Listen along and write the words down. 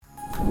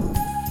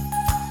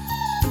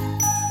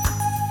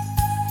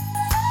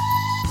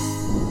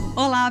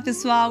Olá,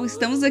 pessoal!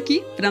 Estamos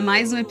aqui para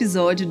mais um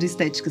episódio do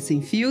Estética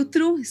Sem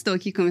Filtro. Estou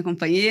aqui com a minha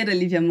companheira,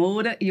 Lívia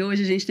Moura, e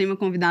hoje a gente tem uma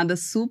convidada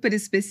super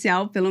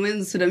especial, pelo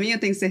menos para mim, eu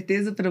tenho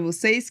certeza para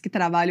vocês que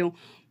trabalham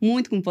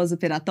muito com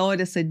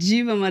pós-operatório, essa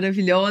diva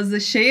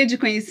maravilhosa, cheia de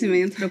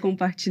conhecimento para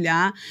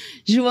compartilhar,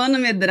 Joana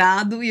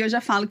Medrado, e eu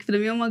já falo que para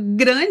mim é uma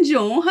grande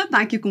honra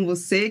estar aqui com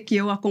você, que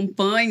eu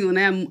acompanho,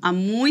 né, há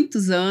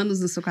muitos anos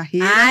da sua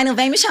carreira. Ai, não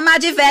vem me chamar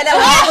de velha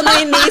logo no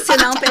início,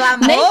 não, pelo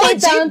amor de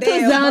Deus. Nem tem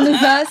tantos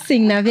anos assim,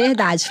 na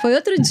verdade. Foi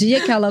outro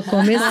dia que ela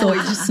começou,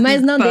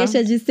 mas não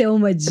deixa de ser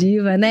uma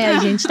diva, né? A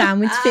gente tá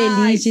muito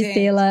feliz de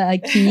tê-la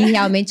aqui,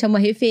 realmente é uma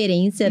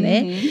referência,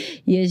 né?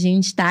 E a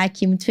gente tá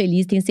aqui muito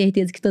feliz, tenho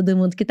certeza que todo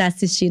mundo que tá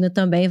assistindo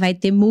também vai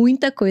ter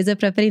muita coisa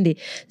para aprender.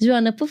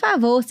 Joana, por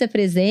favor, se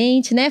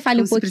apresente, né?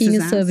 Fale um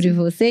pouquinho sobre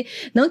você.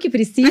 Não que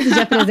precise de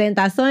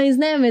apresentações,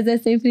 né? Mas é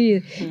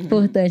sempre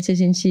importante a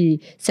gente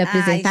se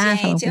apresentar. Ai,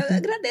 gente, eu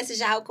agradeço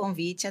já o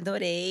convite,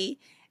 adorei.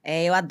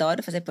 Eu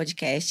adoro fazer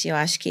podcast, eu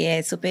acho que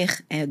é super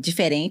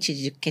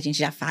diferente do que a gente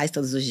já faz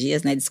todos os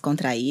dias, né?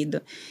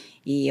 Descontraído.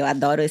 E eu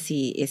adoro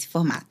esse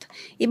formato.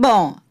 E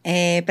bom,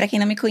 para quem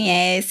não me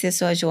conhece, eu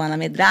sou a Joana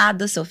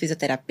Medrado, sou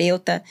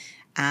fisioterapeuta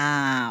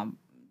há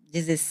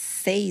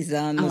 16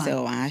 anos,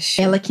 eu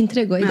acho. Ela que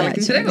entregou a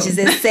idade.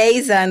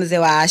 16 anos,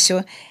 eu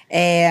acho.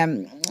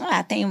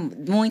 Tenho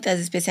muitas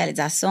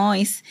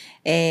especializações,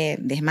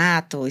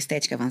 dermato,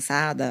 estética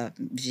avançada,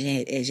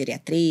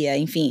 geriatria,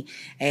 enfim,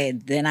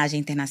 drenagem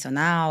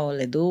internacional,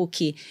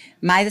 Leduc.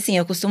 Mas, assim,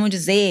 eu costumo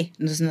dizer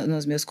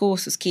nos meus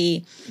cursos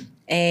que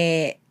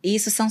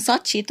isso são só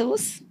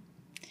títulos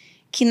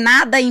que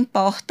nada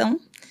importam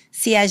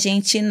se a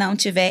gente não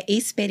tiver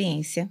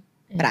experiência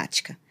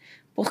prática.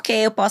 Porque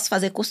eu posso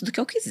fazer curso do que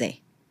eu quiser,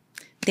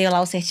 ter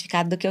lá o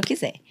certificado do que eu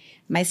quiser.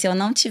 Mas se eu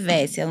não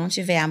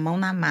tiver a mão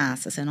na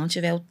massa, se eu não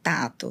tiver o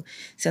tato,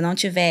 se eu não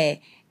tiver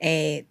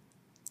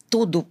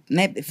tudo,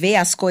 né, ver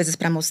as coisas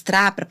para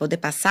mostrar, para poder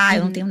passar,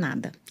 eu não tenho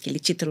nada. Aquele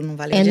título não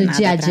vale de nada para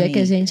mim. É no dia a dia que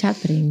a gente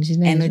aprende,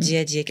 né? É no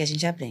dia a dia que a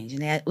gente aprende,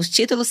 né? Os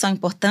títulos são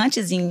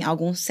importantes em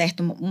algum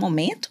certo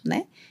momento,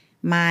 né?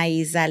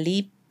 Mas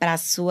ali para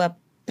sua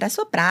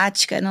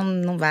prática,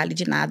 não vale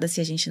de nada se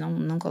a gente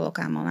não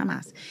colocar a mão na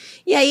massa.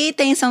 E aí,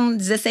 são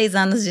 16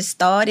 anos de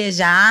história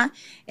já.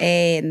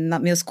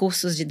 Meus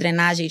cursos de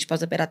drenagem e de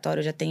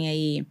pós-operatório já tem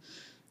aí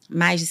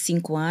mais de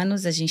 5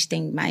 anos. A gente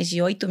tem mais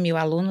de 8 mil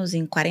alunos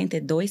em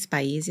 42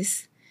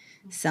 países.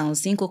 São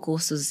 5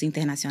 cursos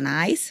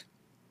internacionais.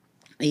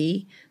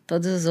 E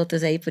todos os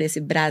outros aí por esse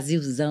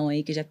Brasilzão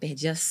aí que já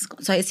perdi.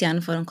 Só esse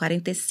ano foram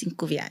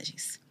 45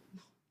 viagens.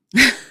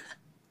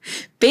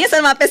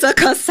 Pensa numa pessoa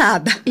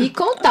cansada. E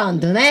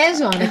contando, né,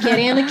 Joana?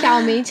 Querendo que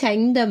aumente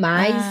ainda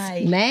mais,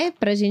 né?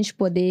 Pra gente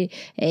poder…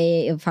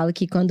 eu falo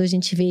que quando a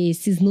gente vê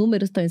esses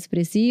números tão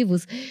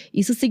expressivos,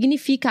 isso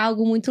significa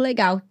algo muito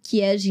legal.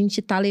 Que é a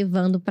gente tá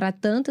levando para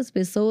tantas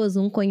pessoas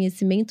um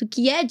conhecimento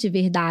que é de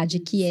verdade,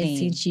 que é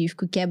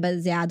científico, que é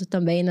baseado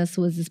também nas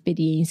suas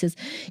experiências.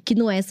 Que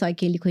não é só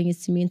aquele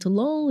conhecimento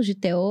longe,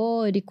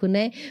 teórico,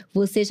 né?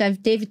 Você já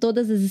teve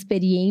todas as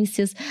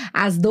experiências,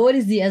 as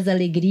dores e as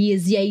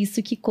alegrias. E é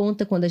isso que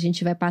conta quando a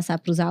gente vai passar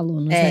para os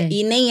alunos, né?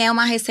 E nem é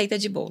uma receita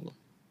de bolo,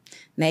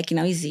 né? Que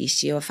não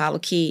existe. Eu falo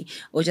que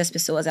hoje as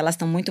pessoas, elas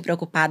estão muito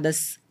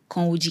preocupadas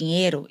com o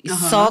dinheiro e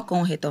só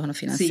com o retorno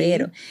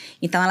financeiro. Sim.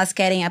 Então, elas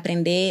querem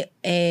aprender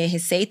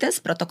receitas,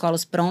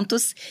 protocolos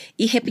prontos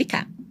e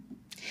replicar.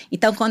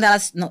 Então, quando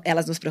elas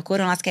nos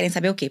procuram, elas querem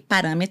saber o quê?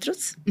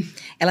 Parâmetros.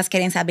 Elas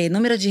querem saber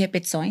número de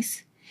repetições,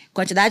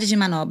 quantidade de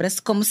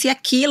manobras, como se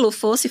aquilo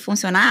fosse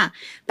funcionar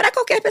para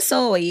qualquer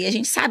pessoa. E a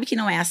gente sabe que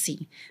não é assim,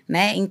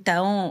 né?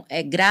 Então,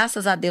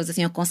 graças a Deus,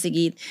 assim, eu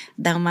consegui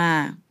dar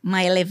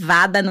uma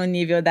elevada no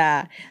nível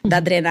da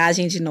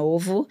drenagem de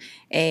novo,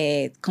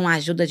 com a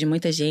ajuda de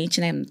muita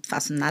gente, né? Não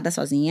faço nada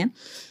sozinha.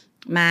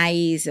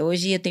 Mas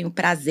hoje eu tenho o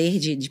prazer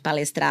de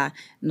palestrar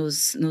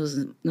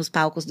nos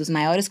palcos dos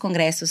maiores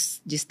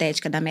congressos de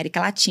estética da América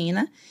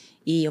Latina.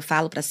 E eu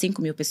falo para 5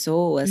 mil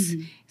pessoas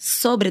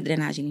sobre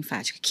drenagem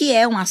linfática, que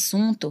é um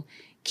assunto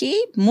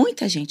que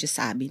muita gente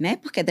sabe, né?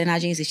 Porque a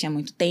drenagem existe há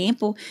muito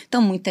tempo, então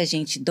muita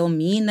gente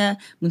domina,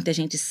 muita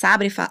gente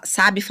sabe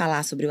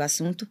falar sobre o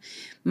assunto,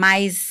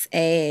 mas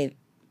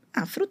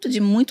fruto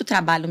de muito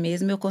trabalho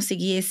mesmo, eu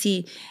consegui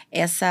esse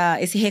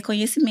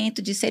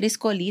reconhecimento de ser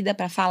escolhida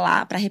para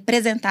falar, para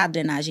representar a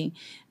drenagem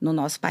no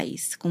nosso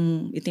país.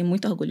 Eu tenho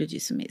muito orgulho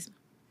disso mesmo.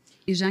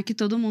 E já que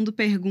todo mundo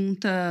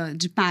pergunta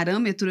de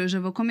parâmetro, eu já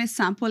vou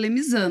começar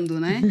polemizando,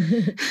 né?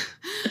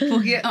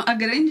 Porque a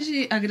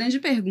grande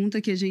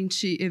pergunta que a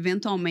gente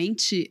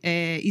eventualmente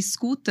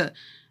escuta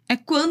é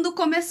quando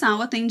começar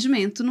o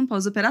atendimento no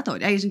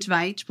pós-operatório. Aí a gente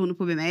vai, no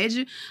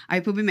PubMed, aí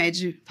o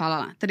PubMed fala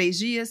lá, 3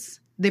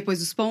 dias,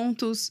 depois os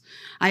pontos.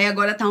 Aí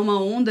agora tá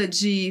uma onda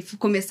de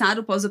começar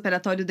o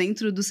pós-operatório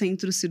dentro do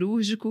centro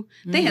cirúrgico.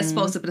 Tem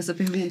resposta para essa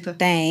pergunta?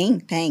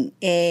 Tem.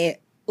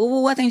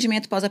 O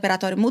atendimento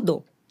pós-operatório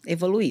mudou.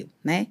 evoluiu,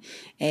 né?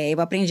 Eu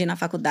aprendi na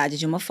faculdade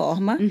de uma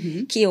forma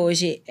que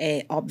hoje,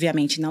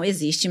 obviamente, não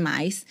existe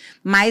mais,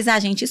 mas a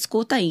gente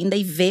escuta ainda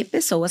e vê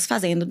pessoas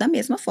fazendo da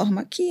mesma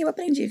forma que eu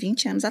aprendi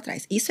 20 anos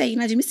atrás. Isso é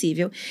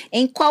inadmissível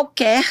em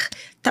qualquer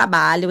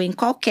trabalho, em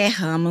qualquer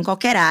ramo, em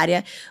qualquer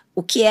área.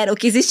 O que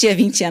existia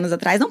 20 anos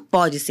atrás não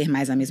pode ser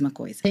mais a mesma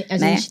coisa. A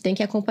gente tem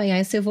que acompanhar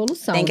essa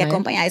evolução, Tem que né?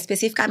 acompanhar,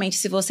 especificamente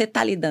se você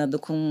está lidando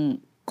com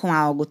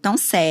algo tão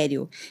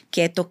sério, que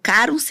é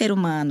tocar um ser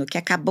humano que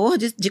acabou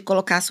de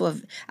colocar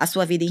a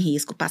sua vida em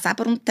risco, passar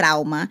por um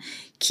trauma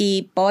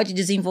que pode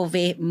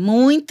desenvolver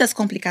muitas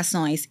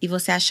complicações e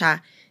você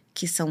achar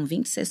que são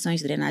 20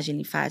 sessões de drenagem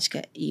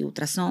linfática e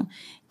ultrassom,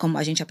 como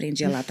a gente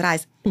aprendia lá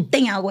atrás,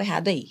 tem algo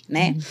errado aí,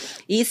 né?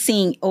 E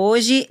sim,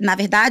 hoje, na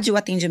verdade, o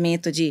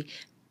atendimento de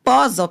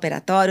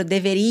pós-operatório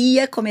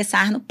deveria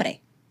começar no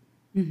pré.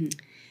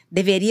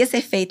 Deveria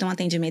ser feito um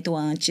atendimento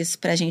antes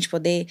para a gente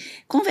poder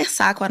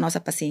conversar com a nossa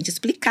paciente,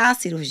 explicar a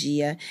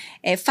cirurgia,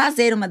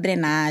 fazer uma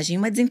drenagem,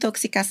 uma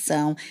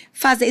desintoxicação,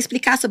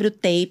 explicar sobre o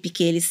tape,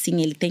 que ele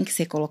tem que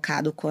ser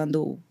colocado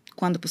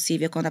quando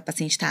possível, quando a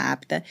paciente está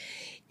apta,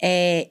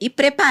 e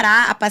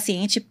preparar a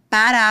paciente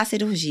para a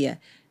cirurgia.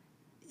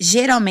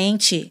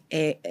 Geralmente,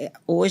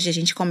 hoje a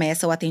gente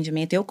começa o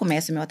atendimento, eu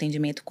começo o meu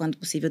atendimento quando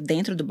possível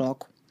dentro do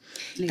bloco.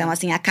 Legal. Então,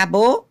 assim,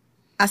 acabou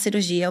a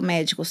cirurgia, o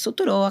médico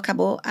suturou,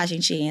 acabou, a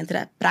gente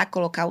entra para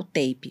colocar o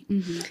tape.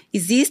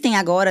 Existem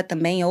agora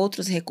também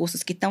outros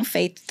recursos que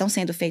estão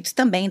sendo feitos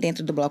também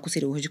dentro do bloco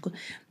cirúrgico,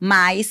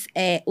 mas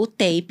o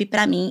tape,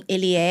 para mim,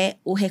 ele é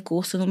o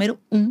recurso número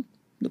 1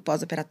 do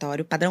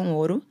pós-operatório, padrão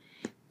ouro,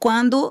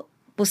 quando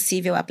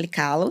possível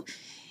aplicá-lo.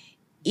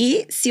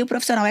 E se o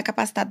profissional é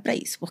capacitado para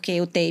isso,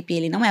 porque o tape,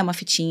 ele não é uma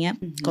fitinha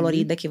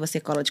colorida que você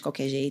cola de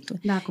qualquer jeito.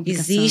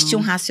 Existe um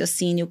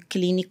raciocínio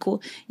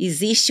clínico,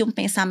 existe um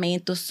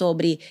pensamento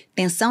sobre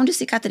tensão de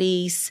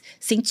cicatriz,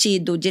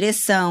 sentido,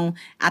 direção,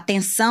 a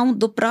tensão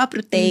do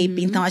próprio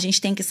tape. Então, a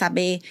gente tem que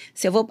saber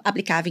se eu vou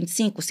aplicar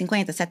 25%,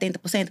 50%,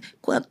 70%,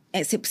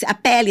 se a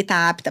pele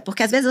está apta.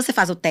 Porque às vezes você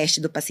faz o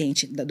teste do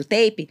paciente, do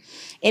tape,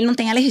 ele não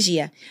tem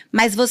alergia.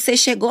 Mas você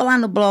chegou lá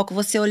no bloco,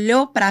 você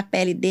olhou para a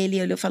pele dele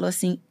e falou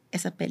assim,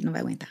 essa pele não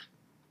vai aguentar.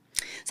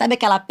 Sabe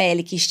aquela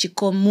pele que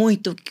esticou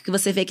muito, que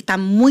você vê que está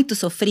muito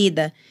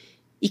sofrida?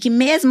 E que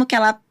mesmo que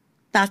ela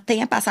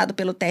tenha passado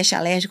pelo teste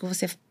alérgico,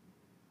 você...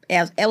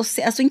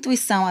 a sua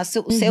intuição, o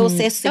seu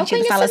sexto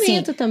sentido fala assim... É o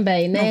conhecimento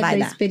também, né? Não vai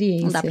dar,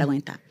 experiência. Não dá para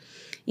aguentar.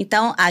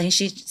 Então, a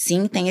gente,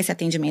 sim, tem esse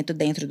atendimento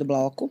dentro do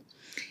bloco,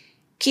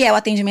 que é o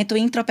atendimento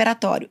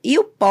intraoperatório. E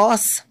o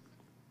pós,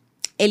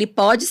 ele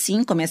pode,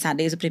 sim, começar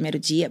desde o primeiro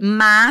dia,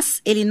 mas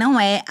ele não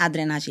é a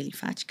drenagem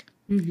linfática.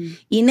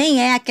 E nem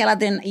é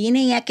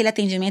aquele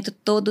atendimento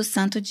todo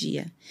santo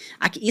dia.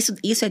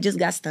 Isso é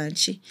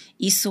desgastante.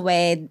 Isso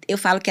eu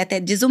falo que é até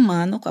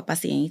desumano com a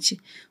paciente,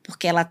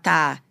 porque ela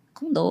tá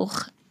com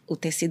dor, o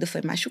tecido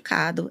foi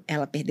machucado,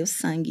 ela perdeu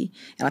sangue,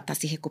 ela tá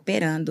se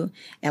recuperando,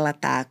 ela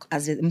tá,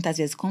 muitas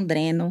vezes, com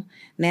dreno,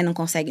 né? Não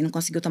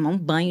conseguiu tomar um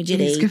banho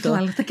direito. Isso que eu falo,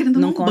 ela tá querendo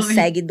tomar um banho. Não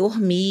consegue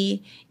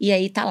dormir, e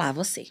aí tá lá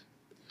você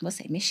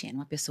mexendo,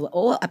 uma pessoa,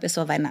 ou a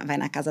pessoa vai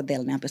na casa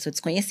dela, né, uma pessoa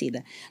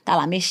desconhecida, tá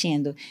lá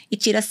mexendo, e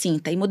tira a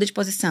cinta, e muda de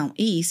posição,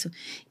 e isso,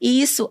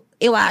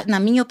 na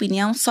minha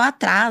opinião, só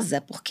atrasa,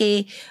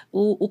 porque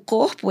o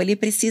corpo, ele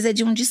precisa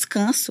de um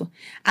descanso,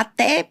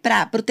 até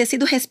para o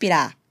tecido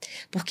respirar,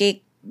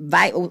 porque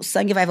o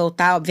sangue vai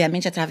voltar,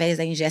 obviamente, através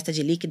da ingesta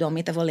de líquido,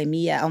 aumenta a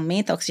volemia,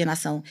 aumenta a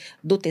oxigenação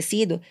do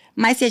tecido,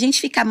 mas se a gente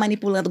ficar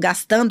manipulando,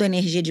 gastando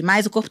energia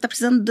demais, o corpo tá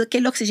precisando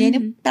daquele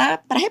oxigênio para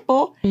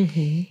repor,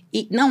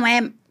 e não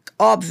é...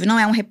 Óbvio, não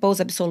é um repouso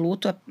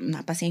absoluto,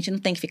 a paciente não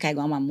tem que ficar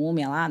igual uma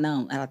múmia lá,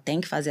 não, ela tem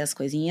que fazer as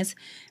coisinhas,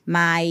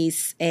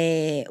 mas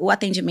o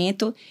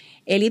atendimento,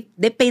 ele,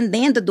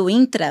 dependendo do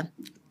intra,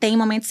 tem um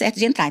momento certo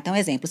de entrar. Então,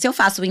 exemplo, se eu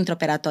faço o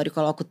intraoperatório e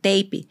coloco o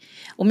tape,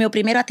 o meu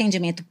primeiro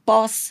atendimento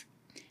pós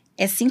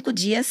é 5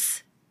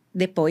 dias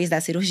depois da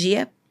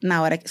cirurgia,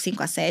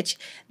 5 a 7,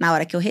 na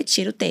hora que eu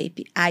retiro o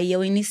tape, aí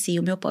eu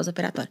inicio o meu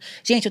pós-operatório.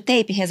 Gente, o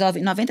tape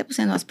resolve 90% dos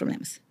nossos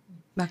problemas.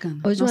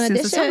 Bacana. Ô, Joana,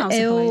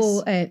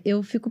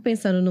 eu fico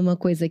pensando numa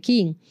coisa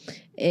aqui,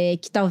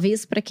 que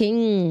talvez para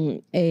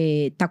quem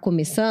tá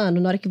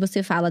começando, na hora que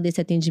você fala desse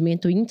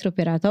atendimento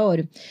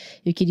intraoperatório,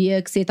 eu queria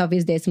que você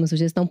talvez desse uma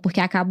sugestão, porque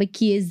acaba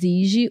que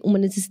exige uma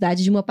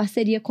necessidade de uma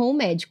parceria com o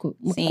médico.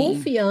 Uma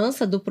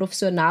confiança do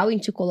profissional em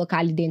te colocar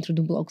ali dentro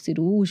do bloco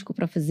cirúrgico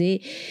para fazer.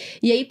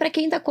 E aí, para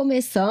quem tá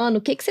começando,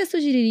 o que você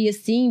sugeriria,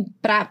 assim,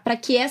 para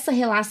que essa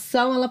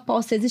relação ela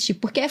possa existir?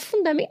 Porque é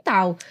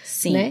fundamental,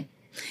 né?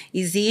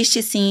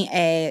 Existe, sim,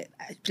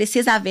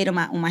 precisa haver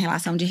uma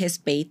relação de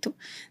respeito,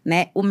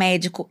 né? O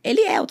médico,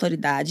 ele é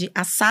autoridade,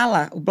 a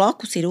sala, o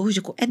bloco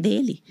cirúrgico é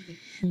dele.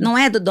 Não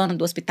é do dono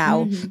do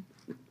hospital,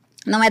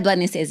 não é do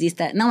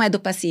anestesista, não é do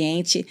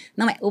paciente,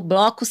 não é. O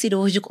bloco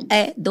cirúrgico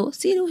é do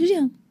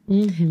cirurgião.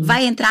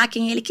 Vai entrar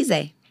quem ele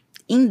quiser.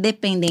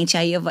 Independente,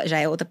 aí já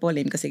é outra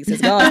polêmica, eu sei que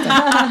vocês gostam.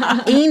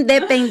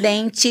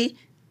 Independente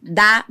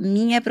da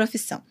minha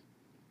profissão.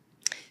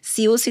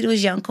 Se o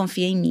cirurgião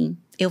confia em mim,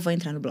 eu vou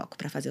entrar no bloco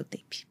para fazer o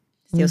tape.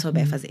 Se eu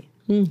souber fazer.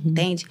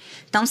 Entende?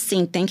 Então,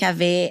 sim, tem que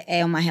haver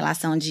uma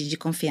relação de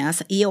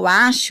confiança. E eu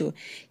acho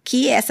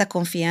que essa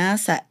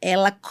confiança,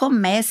 ela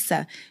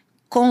começa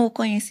com o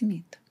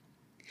conhecimento.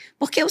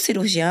 Porque o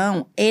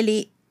cirurgião,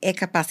 ele é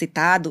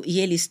capacitado e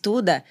ele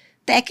estuda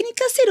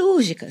técnicas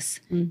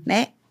cirúrgicas,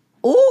 né?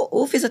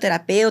 O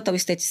fisioterapeuta, o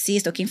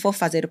esteticista, ou quem for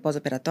fazer o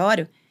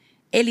pós-operatório,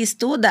 ele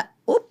estuda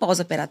o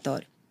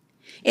pós-operatório.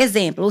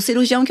 Exemplo, o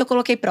cirurgião que eu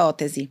coloquei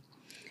prótese.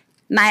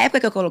 Na época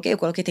que eu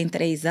coloquei tem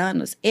 3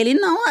 anos, ele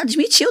não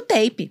admitiu o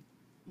tape.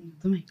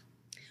 Também.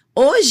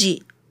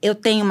 Hoje, eu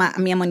tenho a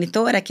minha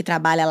monitora que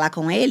trabalha lá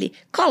com ele,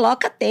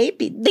 coloca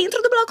tape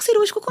dentro do bloco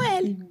cirúrgico com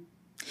ele.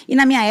 E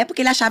na minha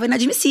época, ele achava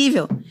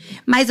inadmissível.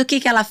 Mas o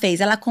que ela fez?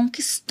 Ela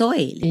conquistou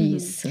ele.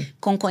 Isso.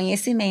 Com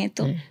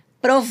conhecimento.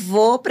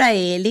 Provou pra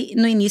ele.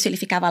 No início, ele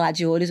ficava lá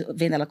de olho,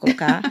 vendo ela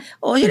colocar.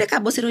 Hoje, ele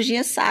acabou a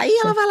cirurgia, sai e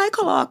ela vai lá e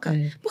coloca.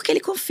 Porque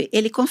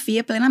ele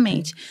confia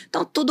plenamente.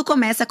 Então, tudo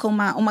começa com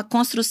uma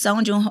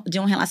construção de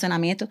um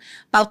relacionamento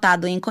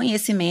pautado em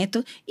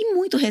conhecimento e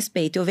muito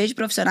respeito. Eu vejo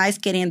profissionais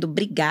querendo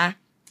brigar.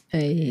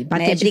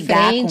 Bater de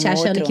frente,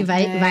 achando que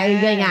vai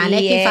ganhar,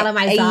 né? Quem fala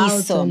mais alto,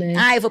 isso.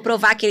 né? Eu vou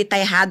provar que ele tá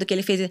errado, que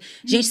ele fez...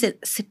 Gente,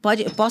 você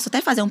pode... Eu posso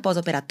até fazer um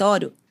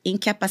pós-operatório em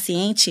que a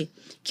paciente...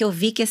 Que eu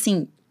vi que,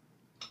 assim...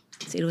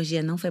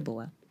 Cirurgia não foi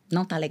boa.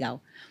 Não tá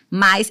legal.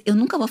 Mas eu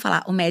nunca vou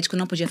falar, o médico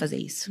não podia fazer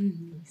isso.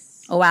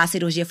 Ou a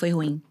cirurgia foi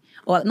ruim.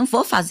 Ou não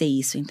vou fazer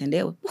isso,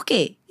 entendeu? Por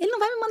quê? Ele não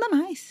vai me mandar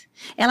mais.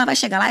 Ela vai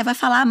chegar lá e vai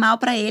falar mal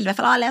pra ele. Vai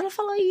falar, olha, ela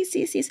falou isso.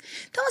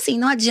 Então, assim,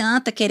 não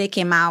adianta querer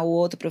queimar o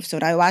outro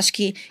profissional. Eu acho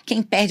que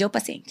quem perde é o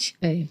paciente.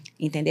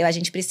 Entendeu? A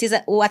gente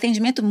precisa... O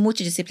atendimento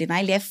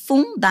multidisciplinar, ele é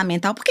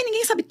fundamental, porque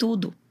ninguém sabe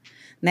tudo,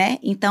 né?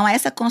 Então,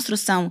 essa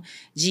construção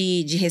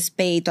de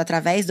respeito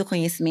através do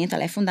conhecimento,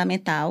 ela é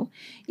fundamental.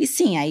 E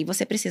sim, aí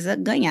você precisa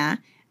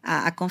ganhar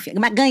a confiança.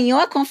 Mas ganhou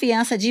a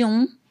confiança de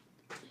um,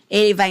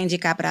 ele vai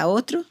indicar para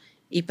outro,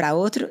 e para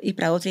outro, e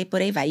para outro, e por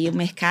aí vai. E o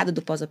mercado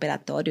do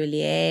pós-operatório, ele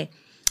é...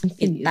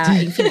 Infinito.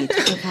 Tá infinito.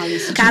 Eu falo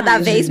isso Cada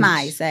demais, vez gente.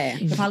 mais,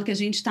 Eu falo que a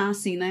gente tá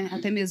assim, né?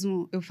 Até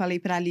mesmo eu falei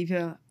pra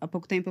Lívia há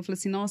pouco tempo, eu falei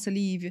assim, nossa,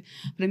 Lívia,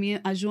 pra mim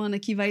a Joana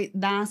aqui vai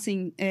dar,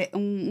 assim,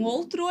 um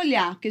outro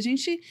olhar. Porque a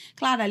gente,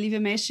 claro, a Lívia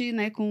mexe,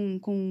 né,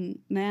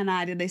 né, na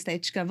área da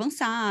estética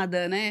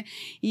avançada, né?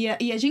 E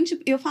a gente,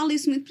 eu falo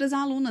isso muito pras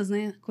alunas,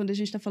 né? Quando a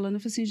gente tá falando,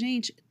 eu falo assim,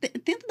 gente,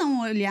 tenta dar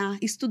um olhar,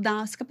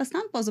 estudar, se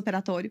capacitar no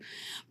pós-operatório.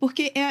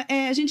 Porque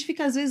a gente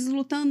fica, às vezes,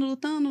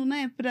 lutando,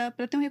 né,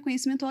 pra ter um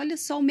reconhecimento. Olha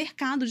só o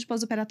mercado de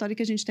pós-operatório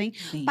que a gente tem.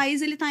 Sim. O país,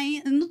 ele tá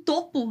no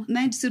topo,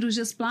 né, de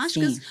cirurgias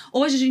plásticas. Sim.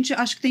 Hoje, a gente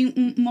acho que tem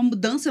uma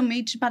mudança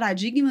meio de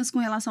paradigmas com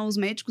relação aos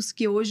médicos,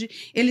 que hoje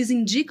eles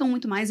indicam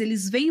muito mais,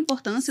 eles veem a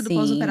importância do Sim.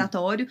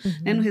 pós-operatório,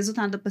 né, no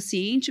resultado da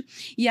paciente.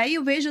 E aí,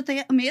 eu vejo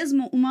até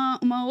mesmo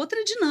uma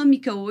outra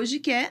dinâmica hoje,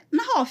 que é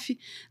na ROF,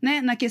 né,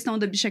 na questão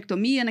da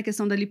bichectomia, na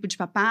questão da lipo de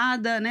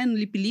papada, né, no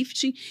lip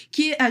lifting,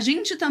 que a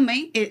gente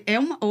também,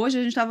 hoje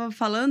a gente estava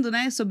falando,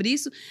 né, sobre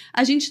isso,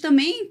 a gente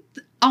também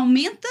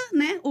aumenta,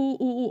 né,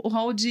 o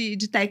rol de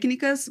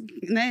técnicas,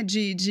 né,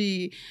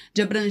 de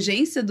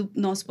abrangência do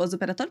nosso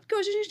pós-operatório, porque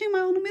hoje a gente tem o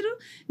maior número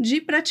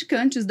de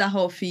praticantes da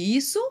ROF. E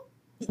isso,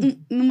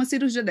 numa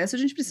cirurgia dessa, a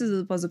gente precisa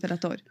do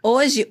pós-operatório.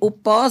 Hoje, o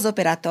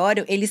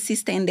pós-operatório, ele se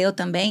estendeu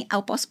também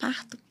ao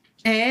pós-parto.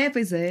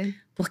 Pois é.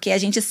 Porque a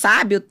gente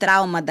sabe o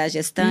trauma da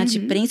gestante,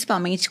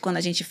 principalmente quando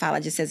a gente fala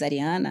de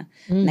cesariana,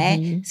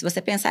 né? Se você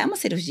pensar, é uma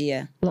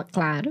cirurgia.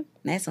 Claro.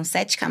 Né? São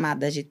 7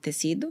 camadas de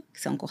tecido que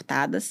são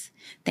cortadas.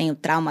 Tem o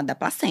trauma da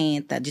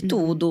placenta, de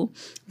tudo.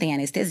 Tem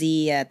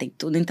anestesia, tem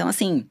tudo. Então,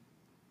 assim,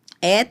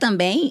 é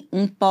também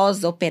um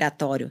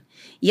pós-operatório.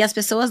 E as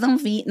pessoas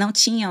não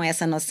tinham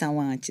essa noção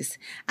antes.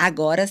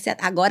 Agora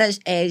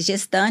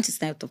gestantes,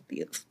 né? Eu tô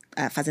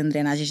fazendo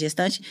drenagem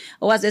gestante,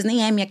 ou às vezes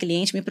nem é minha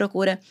cliente, me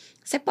procura.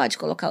 Você pode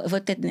colocar, eu vou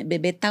ter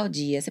bebê tal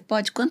dia,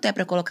 quanto é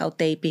para colocar o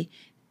tape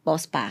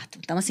pós-parto?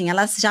 Então, assim,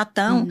 elas já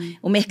estão,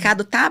 o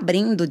mercado está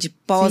abrindo de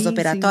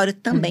pós-operatório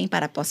também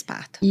para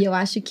pós-parto. E eu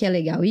acho que é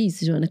legal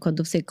isso, Joana,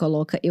 quando você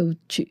coloca, eu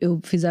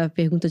fiz a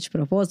pergunta de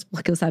propósito,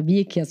 porque eu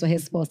sabia que a sua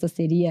resposta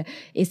seria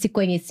esse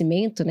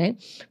conhecimento, né?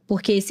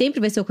 Porque sempre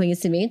vai ser o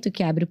conhecimento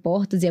que abre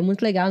portas, e é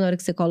muito legal na hora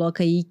que você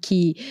coloca aí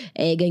que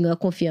ganhou a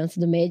confiança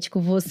do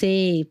médico,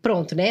 você,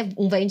 pronto, né?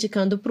 Um vai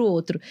indicando pro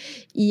outro.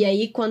 E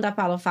aí, quando a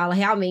Paula fala,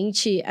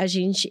 realmente,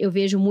 eu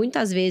vejo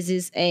muitas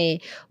vezes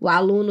o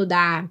aluno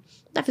da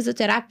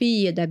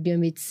fisioterapia, da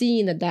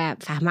biomedicina, da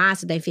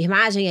farmácia, da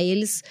enfermagem, aí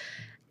eles...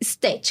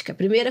 Estética,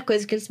 primeira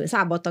coisa que eles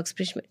pensam, botox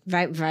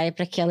vai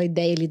para aquela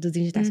ideia ali dos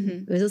digitais.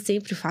 Mas eu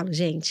sempre falo,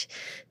 gente,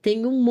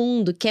 tem um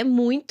mundo que é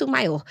muito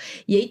maior.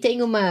 E aí tem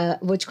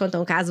vou te contar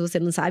um caso,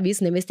 você não sabe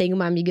isso, né? Mas tem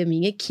uma amiga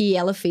minha que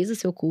ela fez o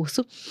seu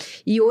curso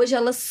e hoje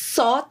ela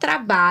só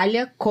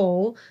trabalha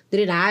com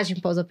drenagem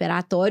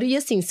pós-operatório. E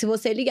assim, se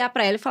você ligar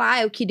para ela e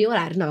falar, eu queria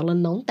horário. Não, ela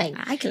não tem.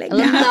 Ai, que legal.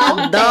 Ela não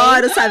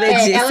adoro saber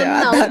disso.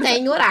 Ela não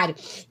tem horário.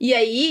 E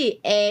aí,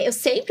 eu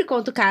sempre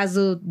conto o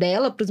caso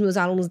dela para os meus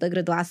alunos da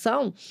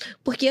graduação,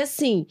 porque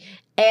assim,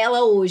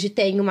 ela hoje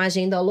tem uma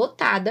agenda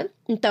lotada,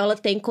 então ela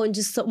tem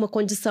uma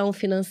condição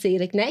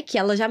financeira, né, que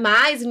ela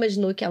jamais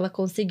imaginou que ela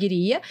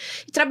conseguiria,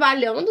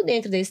 trabalhando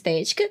dentro da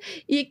estética,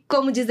 e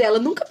como diz ela,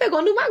 nunca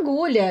pegou numa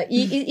agulha.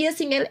 E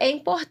assim, é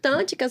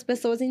importante que as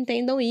pessoas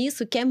entendam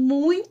isso, que é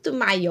muito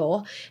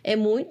maior, é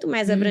muito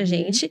mais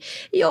abrangente,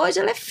 e hoje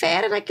ela é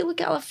fera naquilo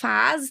que ela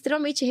faz,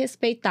 extremamente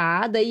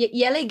respeitada,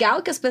 e é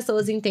legal que as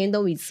pessoas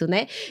entendam isso,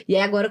 né? E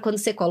aí agora, quando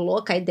você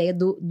coloca a ideia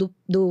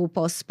do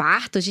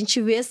pós-parto, a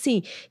gente vê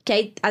assim,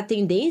 que a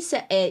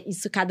tendência é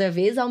isso cada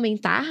vez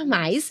aumentar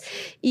mais,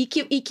 e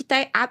que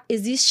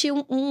existe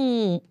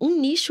um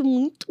nicho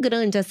muito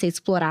grande a ser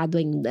explorado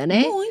ainda,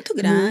 né? Muito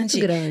grande. Muito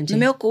grande. No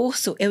meu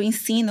curso, eu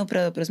ensino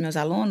para os meus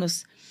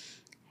alunos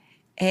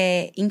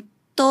em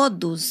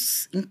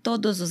todos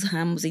os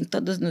ramos, em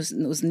todos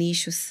os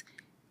nichos,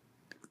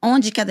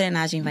 onde que a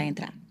drenagem vai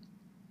entrar.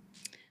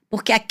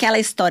 Porque aquela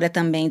história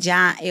também de,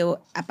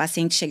 a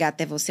paciente chegar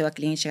até você, ou a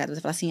cliente chegar até você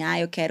e falar assim,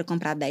 eu quero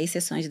comprar 10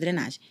 sessões de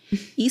drenagem.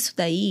 Isso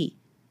daí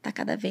tá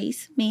cada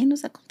vez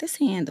menos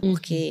acontecendo,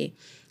 porque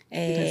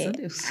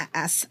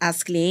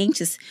as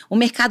clientes, o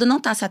mercado não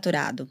tá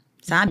saturado,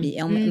 sabe?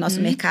 Nosso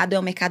mercado é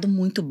um mercado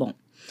muito bom.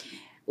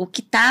 O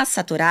que tá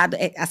saturado,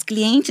 as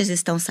clientes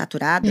estão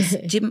saturadas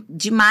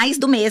de mais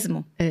do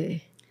mesmo.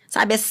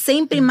 Sabe? É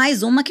sempre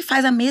mais uma que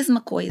faz a mesma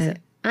coisa.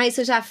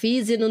 Isso eu já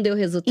fiz e não deu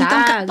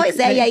resultado. Então, pois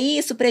e aí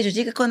isso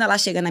prejudica quando ela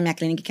chega na minha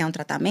clínica e quer um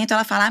tratamento,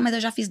 ela fala, mas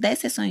eu já fiz 10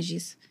 sessões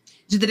disso.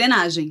 De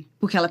drenagem,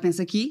 porque ela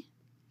pensa que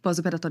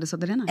pós-operatório é só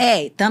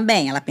drenagem.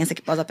 Também, ela pensa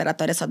que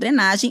pós-operatório é só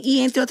drenagem e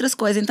entre outras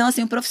coisas. Então,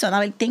 assim, o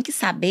profissional, ele tem que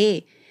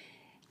saber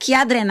que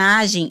a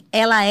drenagem,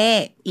 ela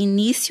é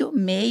início,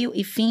 meio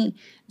e fim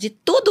de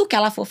tudo o que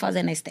ela for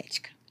fazer na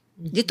estética.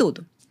 De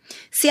tudo.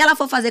 Se ela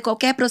for fazer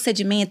qualquer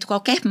procedimento,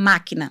 qualquer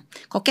máquina,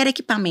 qualquer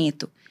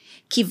equipamento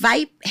que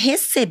vai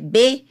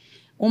receber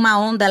uma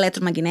onda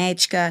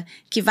eletromagnética,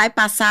 que vai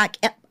passar...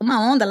 Uma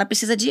onda, ela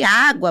precisa de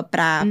água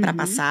para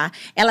passar.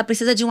 Ela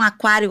precisa de um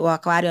aquário. O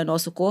aquário é o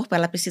nosso corpo.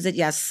 Ela precisa de...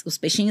 Os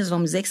peixinhos,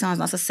 vamos dizer, que são as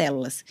nossas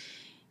células,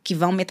 que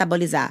vão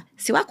metabolizar.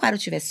 Se o aquário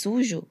estiver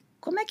sujo,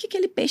 como é que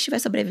aquele peixe vai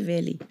sobreviver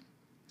ali?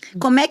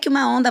 Como é que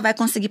uma onda vai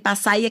conseguir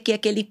passar e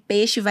aquele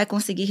peixe vai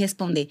conseguir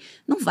responder?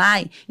 Não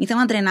vai. Então,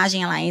 a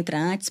drenagem, ela entra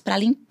antes para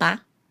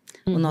limpar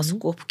o nosso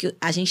corpo, que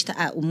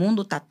o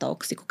mundo tá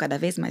tóxico, cada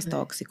vez mais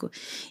tóxico,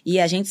 e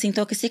a gente se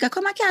intoxica com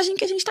a maquiagem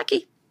que a gente tá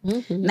aqui,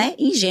 né?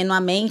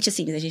 Ingenuamente,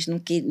 assim, a gente não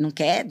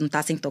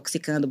tá se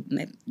intoxicando,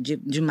 né,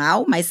 de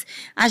mal, mas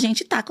a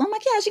gente tá com uma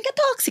maquiagem que é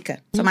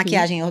tóxica. Sua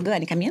maquiagem é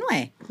orgânica, a minha não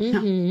é.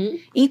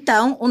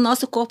 Então, o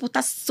nosso corpo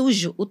tá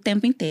sujo o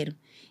tempo inteiro.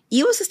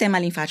 E o sistema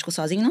linfático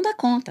sozinho não dá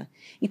conta.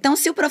 Então,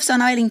 se o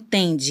profissional, ele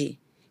entende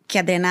que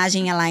a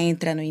drenagem, ela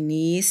entra no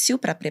início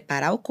para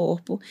preparar o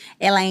corpo,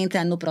 ela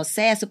entra no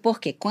processo,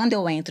 porque quando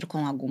eu entro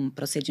com algum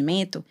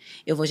procedimento,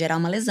 eu vou gerar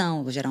uma lesão,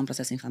 eu vou gerar um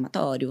processo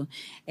inflamatório,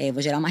 eu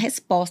vou gerar uma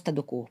resposta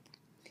do corpo.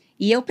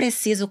 E eu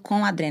preciso,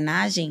 com a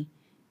drenagem,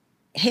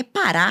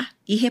 reparar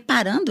e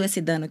reparando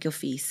esse dano que eu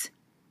fiz.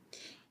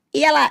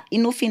 E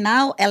no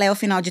final, ela é o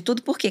final de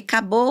tudo, porque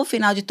acabou o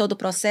final de todo o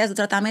processo do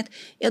tratamento,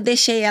 eu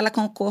deixei ela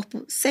com o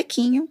corpo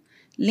sequinho,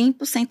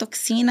 limpo, sem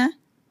toxina,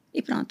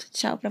 e pronto,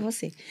 tchau pra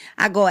você.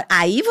 Agora,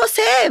 aí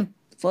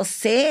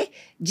você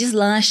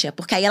deslancha,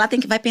 porque aí ela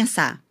vai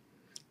pensar,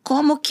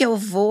 como que eu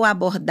vou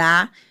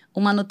abordar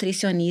uma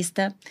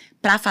nutricionista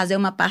para fazer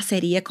uma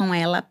parceria com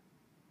ela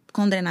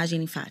com drenagem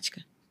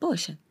linfática?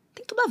 Poxa,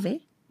 tem tudo a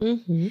ver.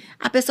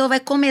 A pessoa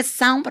vai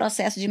começar um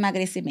processo de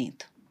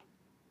emagrecimento.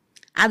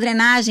 A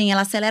drenagem,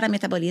 ela acelera o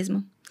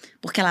metabolismo,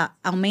 porque ela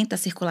aumenta a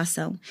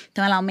circulação.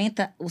 Então, ela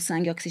aumenta o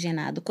sangue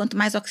oxigenado. Quanto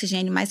mais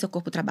oxigênio, mais seu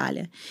corpo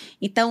trabalha.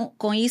 Então,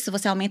 com isso,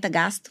 você aumenta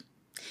gasto.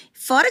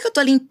 Fora que eu tô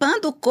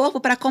limpando o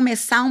corpo para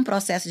começar um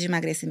processo de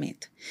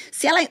emagrecimento.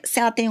 Se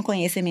ela tem o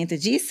conhecimento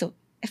disso,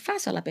 é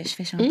fácil ela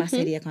fechar uma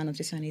parceria com a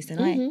nutricionista,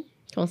 não é?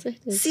 Com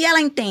certeza. Se ela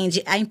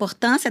entende a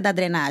importância da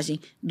drenagem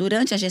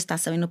durante a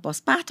gestação e no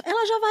pós-parto,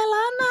 ela já vai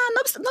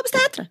lá no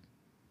obstetra.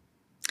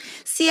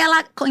 Se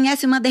ela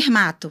conhece uma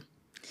dermato,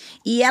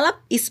 e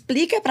ela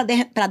explica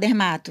para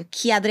dermato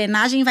que a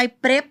drenagem vai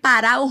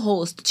preparar o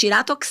rosto,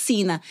 tirar a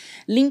toxina,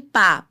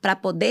 limpar para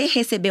poder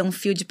receber um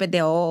fio de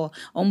PDO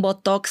ou um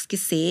botox que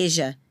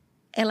seja,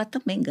 ela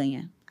também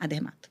ganha a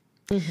dermato.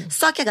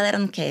 Só que a galera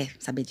não quer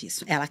saber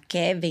disso. Ela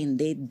quer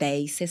vender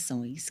 10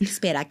 sessões,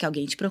 esperar que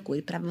alguém te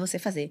procure para você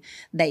fazer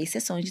 10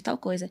 sessões de tal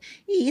coisa.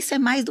 E isso é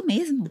mais do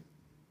mesmo.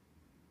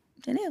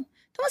 Entendeu?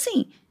 Então,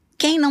 assim,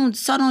 quem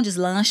só não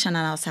deslancha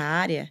na nossa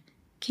área,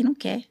 quem não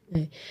quer.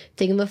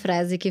 Tem uma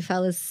frase que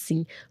fala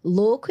assim,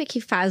 louco é que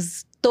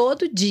faz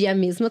todo dia a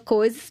mesma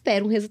coisa,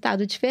 espera um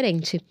resultado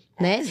diferente,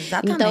 né?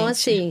 Exatamente. Então,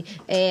 assim,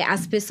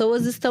 as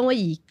pessoas estão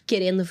aí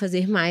querendo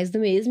fazer mais do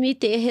mesmo e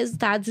ter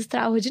resultados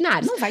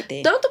extraordinários. Não vai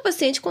ter. Tanto o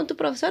paciente quanto o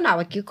profissional.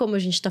 Aqui, como a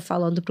gente tá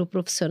falando pro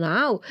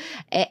profissional,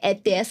 é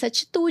ter essa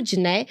atitude,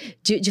 né?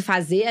 De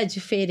fazer a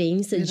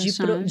diferença,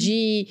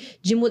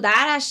 de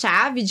mudar a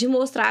chave, de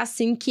mostrar,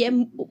 assim,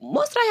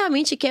 mostrar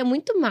realmente que é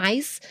muito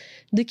mais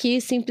do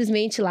que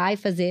simplesmente ir lá e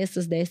fazer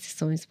essas 10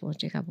 sessões. Pô,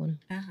 acabou, né?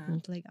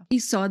 Muito legal.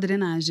 E só a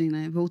drenagem,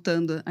 né?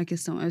 Voltando à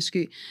questão, acho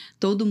que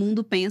todo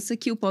mundo pensa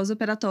que o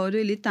pós-operatório,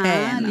 ele tá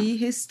ali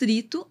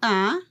restrito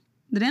a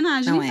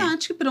drenagem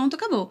linfática, pronto,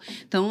 acabou.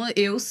 Então,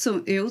 eu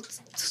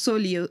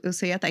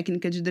sei a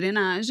técnica de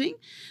drenagem,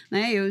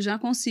 né? Eu já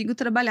consigo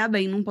trabalhar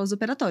bem num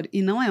pós-operatório.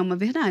 E não é uma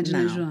verdade,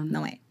 né, Joana?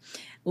 Não é.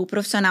 O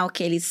profissional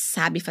que ele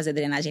sabe fazer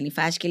drenagem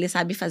linfática, ele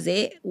sabe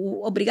fazer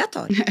o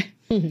obrigatório.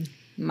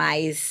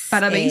 Mas...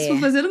 Parabéns por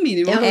fazer o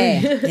mínimo.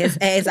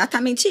 É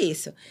exatamente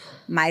isso.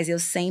 Mas eu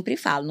sempre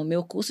falo, no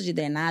meu curso de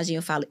drenagem,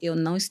 eu falo, eu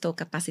não estou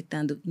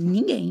capacitando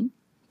ninguém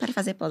para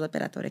fazer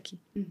pós-operatório aqui.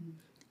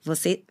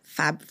 Você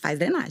faz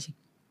drenagem.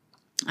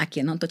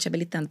 Aqui eu não estou te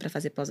habilitando para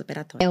fazer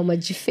pós-operatório. É uma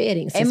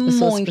diferença. É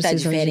muita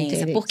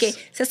diferença. Porque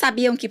vocês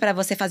sabiam que para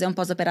você fazer um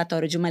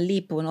pós-operatório de uma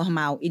lipo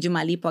normal e de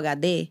uma lipo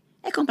HD,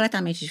 é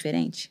completamente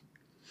diferente.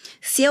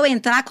 Se eu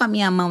entrar com a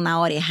minha mão na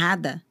hora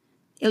errada,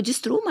 eu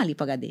destruo uma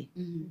lipo HD.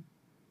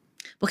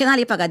 Porque na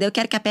lipo HD eu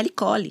quero que a pele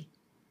cole.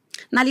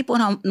 Na lipo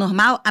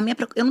normal,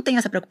 eu não tenho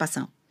essa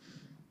preocupação.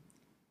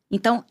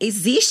 Então,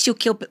 existe o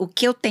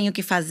que eu tenho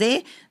que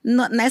fazer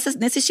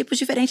nesses tipos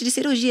diferentes de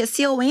cirurgia.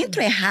 Se eu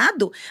entro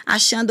errado,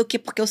 achando que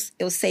porque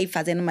eu sei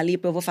fazer numa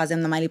lipo, eu vou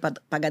fazendo numa lipo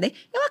HD,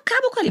 eu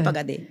acabo com a lipo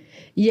HD.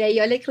 E aí,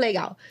 olha que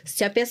legal.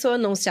 Se a pessoa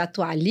não se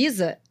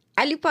atualiza,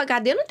 a lipo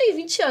HD não tem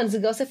 20 anos,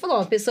 igual você falou.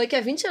 Uma pessoa que há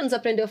 20 anos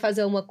aprendeu a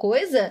fazer uma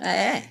coisa,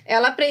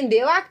 ela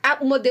aprendeu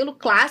o modelo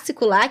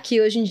clássico lá,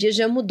 que hoje em dia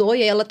já mudou,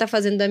 e aí ela tá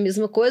fazendo a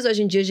mesma coisa.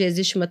 Hoje em dia já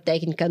existe uma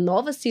técnica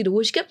nova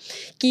cirúrgica,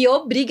 que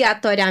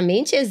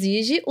obrigatoriamente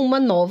exige uma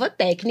nova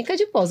técnica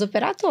de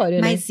pós-operatório,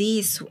 né? Mas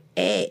isso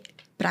é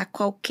para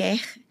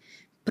qualquer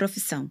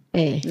profissão,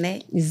 né?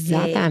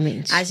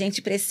 Exatamente. A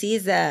gente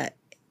precisa...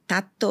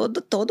 tá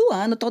todo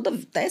ano,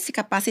 se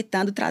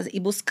capacitando e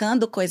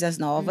buscando coisas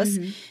novas,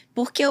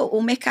 porque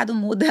o mercado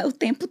muda o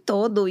tempo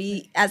todo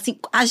e, assim,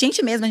 a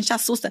gente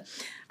assusta.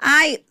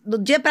 Ai, do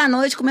dia pra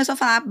noite começou a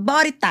falar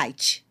body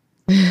tight.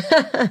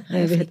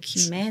 Eu falei,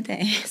 que merda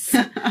é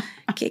essa?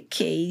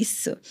 que é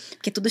isso?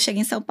 Porque tudo chega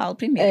em São Paulo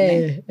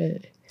primeiro, né?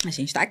 A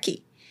gente tá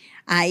aqui.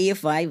 Aí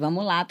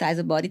vamos lá, traz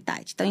o body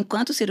tight. Então,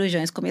 enquanto os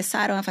cirurgiões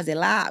começaram a fazer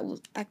lá,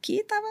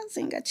 aqui tava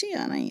assim,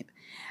 engatinhando ainda.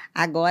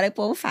 Agora o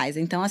povo faz.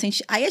 Então,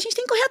 aí a gente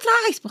tem que correr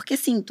atrás, porque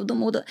sim, tudo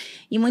muda.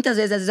 E muitas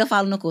vezes eu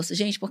falo no curso,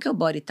 gente, por que o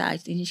body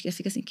tight? Tem gente que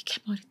fica assim, o que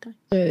é body tight?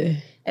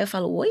 Aí eu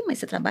falo, oi, mas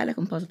você trabalha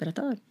com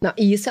pós-operatório? Não,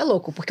 e isso é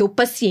louco, porque o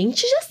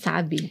paciente já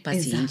sabe. O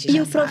paciente já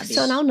e o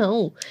profissional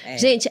não.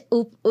 Gente,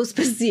 os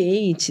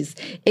pacientes,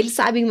 eles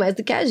sabem mais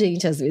do que a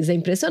gente, às vezes. É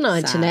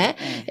impressionante, né?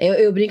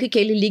 Eu brinco que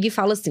ele liga e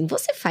fala assim,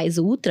 você faz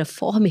o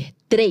Ultraformer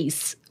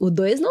 3? O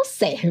 2 não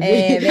serve.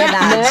 É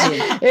verdade.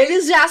 Né?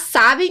 Eles já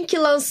sabem que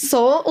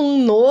lançou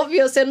um novo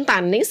e você não tá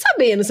nem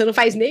sabendo. Você não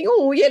faz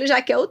nenhum e ele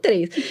já quer o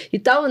 3.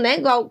 Então, né,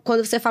 igual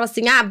quando você fala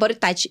assim, body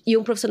tight, e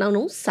um profissional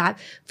não sabe.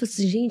 Fala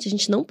assim, gente, a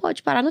gente não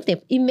pode parar no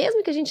tempo. E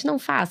mesmo que a gente não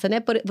faça,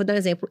 né, vou dar um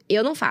exemplo.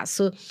 Eu não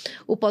faço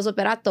o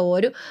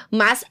pós-operatório,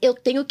 mas eu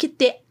tenho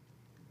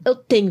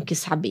que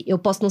saber. Eu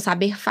posso não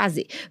saber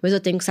fazer, mas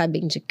eu tenho que saber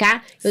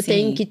indicar. Eu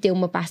tenho que ter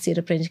uma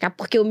parceira para indicar.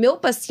 Porque o meu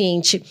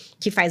paciente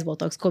que faz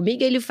botox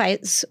comigo, ele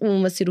faz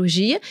uma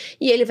cirurgia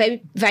e ele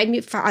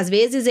às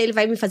vezes ele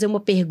vai me fazer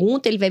uma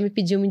pergunta, ele vai me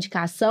pedir uma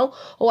indicação,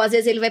 ou às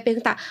vezes ele vai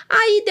perguntar,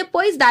 aí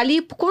depois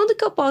dali, quando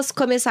que eu posso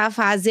começar a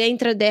fazer a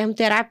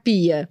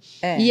intradermoterapia?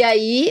 E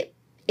aí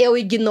eu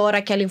ignoro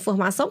aquela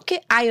informação, porque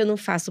eu não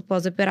faço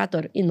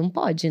pós-operatório. E não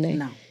pode, né?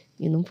 Não.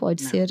 E não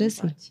pode ser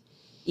assim. Pode.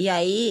 E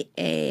aí,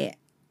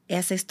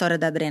 essa história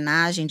da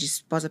drenagem, de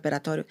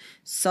pós-operatório,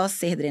 só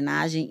ser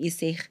drenagem e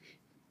ser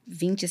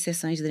 20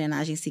 sessões de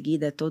drenagem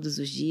seguida todos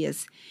os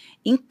dias,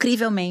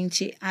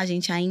 incrivelmente, a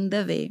gente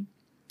ainda vê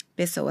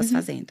pessoas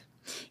fazendo.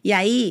 E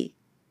aí,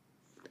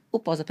 o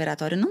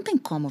pós-operatório não tem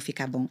como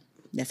ficar bom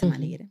dessa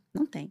maneira.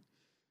 Não tem.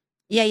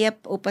 E aí,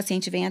 o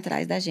paciente vem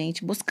atrás da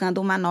gente,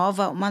 buscando uma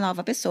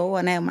nova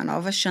pessoa, né? Uma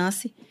nova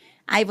chance.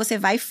 Aí, você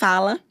vai e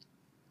fala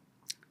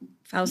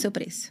o seu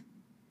preço.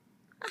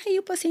 Aí,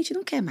 o paciente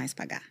não quer mais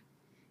pagar.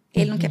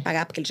 Ele não quer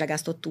pagar porque ele já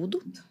gastou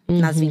tudo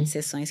nas 20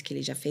 sessões que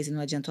ele já fez e não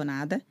adiantou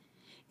nada.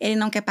 Ele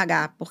não quer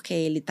pagar porque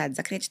ele tá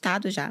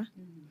desacreditado já.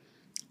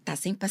 Tá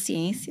sem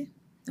paciência.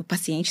 O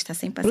paciente tá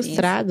sem paciência.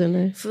 Frustrado,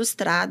 né?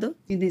 Frustrado.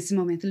 E nesse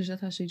momento ele já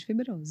tá cheio de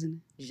fibrose, né?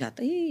 Já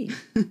tá aí.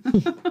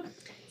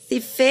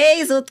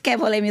 Quer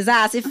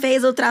polemizar? Se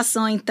fez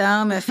ultrassom,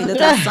 então, minha filha,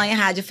 ultrassom em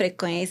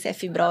radiofrequência é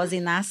fibrose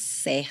na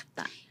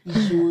certa.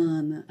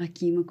 Joana,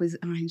 aqui uma coisa...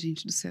 Ai,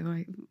 gente do céu,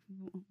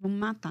 vamos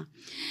matar.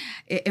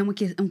 É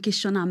um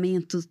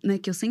questionamento, né,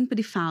 que eu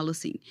sempre falo,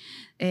 assim.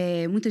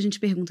 Muita gente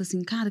pergunta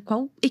assim, cara,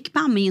 qual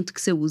equipamento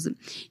que você usa?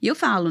 E eu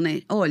falo,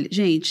 né, olha,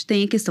 gente,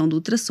 tem a questão do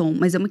ultrassom,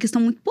 mas é uma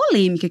questão muito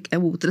polêmica,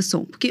 o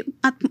ultrassom. Porque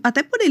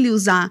até por ele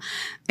usar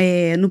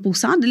no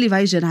pulsado, ele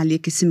vai gerar ali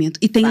aquecimento.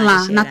 E tem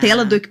na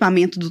tela do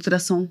equipamento do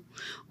ultrassom,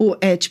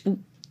 tipo,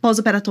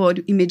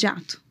 pós-operatório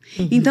imediato.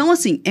 Então,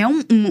 assim,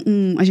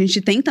 a gente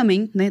tem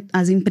também, né,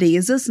 as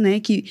empresas, né,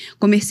 que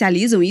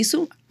comercializam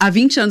isso. Há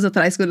 20 anos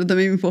atrás, quando eu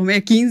também me formei,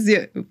 há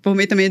 15,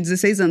 formei também há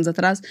 16 anos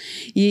atrás,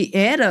 e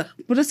era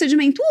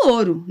procedimento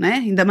ouro, né?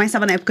 Ainda mais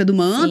estava na época do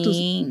manto.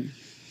 Sim.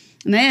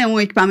 Né, um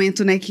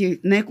equipamento, né,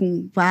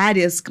 com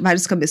vários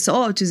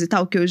cabeçotes e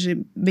tal, que hoje é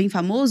bem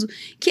famoso,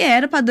 que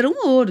era padrão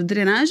ouro,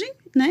 drenagem,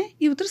 né,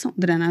 e ultrassom,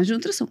 drenagem e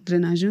ultrassom,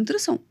 drenagem e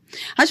ultrassom.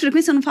 A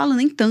frequência eu não falo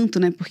nem tanto,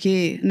 né,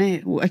 porque,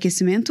 né, o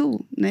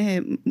aquecimento, né,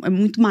 é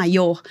muito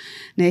maior,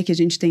 né, que a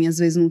gente tem às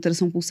vezes no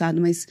ultrassom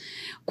pulsado, mas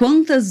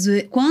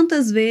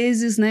quantas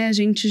vezes, né, a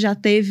gente já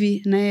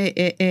teve, né,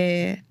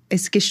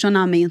 esse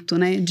questionamento,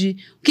 né, de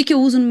o que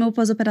eu uso no meu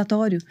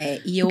pós-operatório.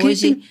 E porque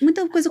hoje tem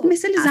muita coisa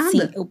comercializada. Assim,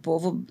 o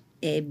povo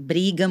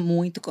briga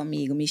muito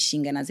comigo, me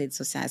xinga nas redes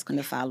sociais quando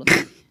eu falo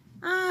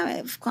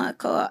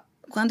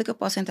quando que eu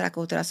posso entrar com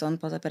ultrassom no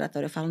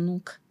pós-operatório? Eu falo,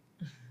 nunca.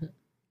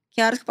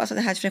 Que horas que eu posso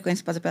fazer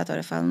radiofrequência no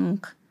pós-operatório? Eu falo,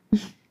 nunca.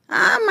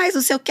 Mas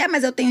o seu quer,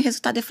 mas eu tenho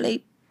resultado. Eu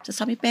falei, você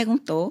só me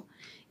perguntou,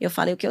 eu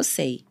falei o que eu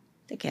sei.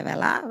 Você quer, vai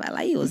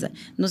lá e usa.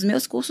 Nos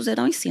meus cursos eu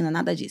não ensino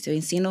nada disso. Eu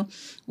ensino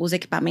os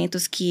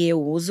equipamentos que eu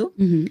uso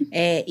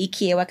e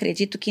que eu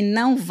acredito que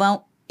não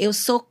vão... Eu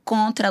sou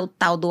contra o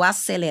tal do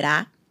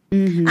acelerar.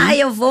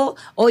 Eu vou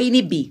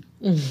inibir.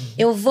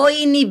 Eu vou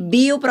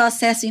inibir o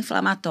processo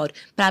inflamatório.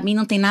 Para mim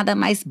não tem nada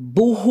mais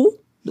burro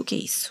do que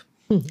isso.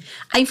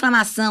 A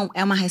inflamação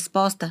é uma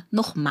resposta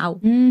normal.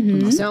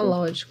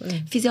 Fisiológico.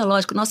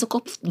 Fisiológico. Nosso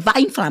corpo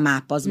vai inflamar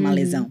após uma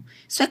lesão.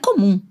 Isso é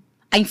comum.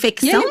 A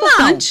infecção, é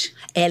importante.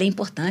 Não. Ela é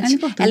importante.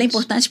 Ela é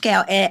importante porque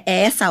é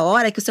essa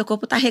hora que o seu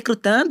corpo está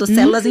recrutando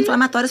células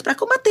inflamatórias para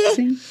combater.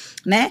 Sim.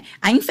 Né?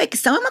 A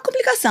infecção é uma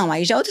complicação,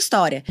 aí já é outra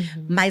história.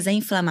 Mas a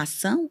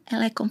inflamação,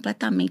 ela é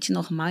completamente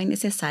normal e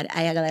necessária.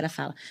 Aí a galera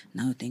fala,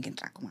 não, eu tenho que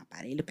entrar com um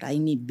aparelho para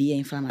inibir a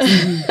inflamação.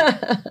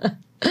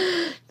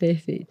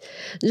 Perfeito.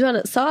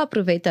 Joana, só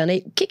aproveitando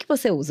aí, o que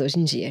você usa hoje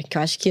em dia? Que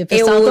eu acho que o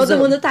pessoal, todo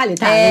mundo tá ali,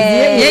 tá?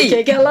 E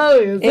aí, o que ela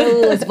usa?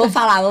 Eu uso, vou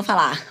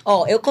falar.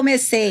 Ó, eu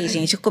comecei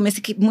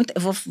que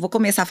vou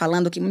começar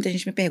falando que muita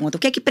gente me pergunta, o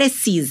que é que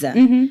precisa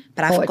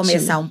para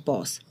começar um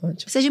pós?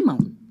 Ótimo. Precisa de mão.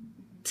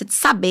 Precisa de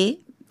saber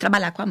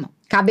trabalhar com a mão.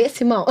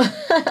 Cabeça e mão.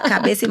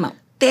 Cabeça e mão.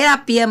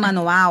 Terapia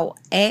manual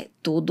é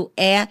tudo,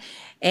 é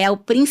o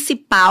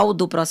principal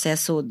do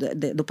processo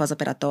do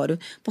pós-operatório,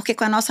 porque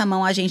com a nossa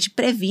mão a gente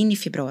previne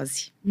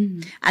fibrose,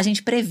 a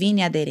gente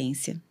previne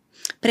aderência,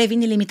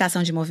 previne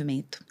limitação de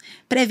movimento,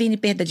 previne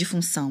perda de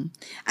função,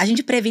 a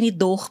gente previne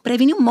dor,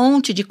 previne um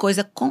monte de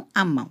coisa com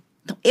a mão.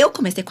 Então, eu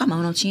comecei com a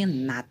mão, não tinha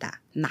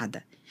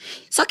nada.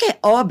 Só que é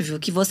óbvio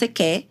que você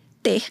quer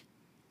ter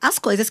as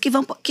coisas que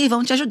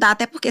vão te ajudar,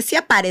 até porque se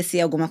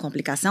aparecer alguma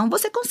complicação,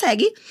 você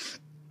consegue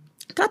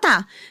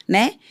tratar,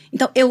 né?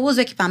 Então, eu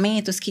uso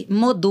equipamentos que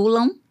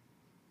modulam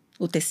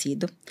o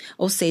tecido,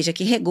 ou seja,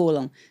 que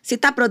regulam. Se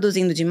está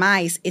produzindo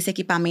demais, esse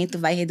equipamento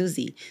vai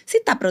reduzir. Se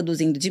está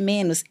produzindo de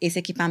menos, esse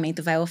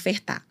equipamento vai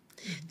ofertar.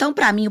 Então,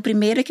 para mim, o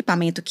primeiro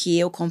equipamento que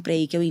eu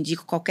comprei, que eu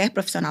indico qualquer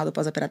profissional do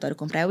pós-operatório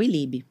comprar, é o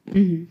ILIB.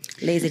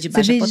 Laser de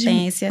baixa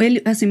potência.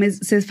 Assim, mas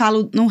você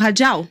fala no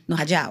radial? No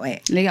radial, é.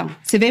 Legal.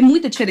 Você vê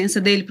muita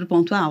diferença dele pro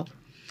pontual?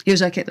 Eu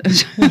já quero.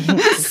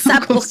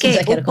 Sabe por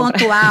quê?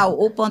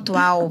 O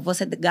pontual,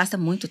 você gasta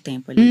muito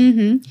tempo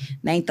ali.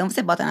 Né? Então,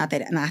 você bota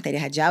na artéria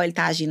radial, ele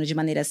tá agindo de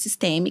maneira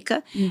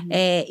sistêmica.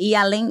 E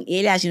além,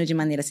 ele agindo de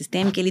maneira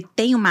sistêmica, ele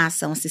tem uma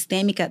ação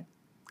sistêmica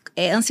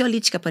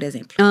ansiolítica, por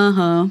exemplo.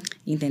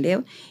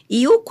 Entendeu?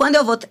 E quando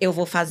eu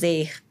vou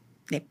fazer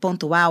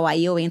pontual,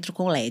 aí eu entro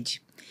com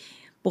LED.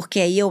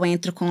 Porque aí eu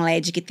entro com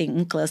LED que tem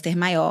um cluster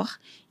maior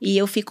e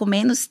eu fico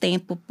menos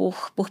tempo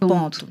por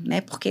ponto, né?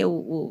 Porque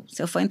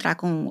se eu for entrar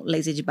com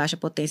laser de baixa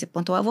potência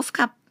pontual, eu vou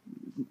ficar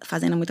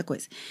fazendo muita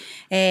coisa.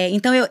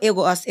 Então,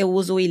 eu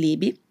uso o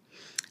ILIB.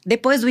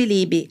 Depois do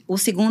ILIB, o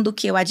segundo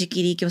que eu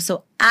adquiri, que eu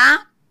sou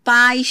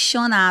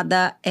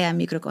apaixonada, é a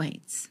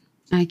microcorrentes.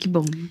 Ai, que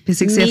bom.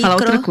 Pensei que você ia falar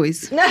outra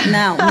coisa.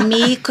 Não,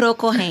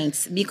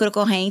 microcorrentes.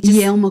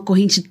 E é uma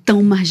corrente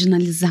tão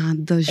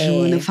marginalizada,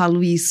 Joana, eu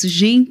falo isso.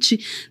 Gente,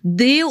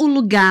 dê o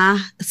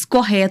lugar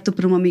correto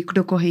para uma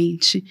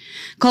microcorrente.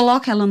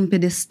 Coloque ela no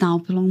pedestal,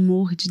 pelo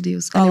amor de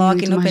Deus.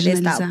 Coloque no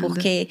pedestal,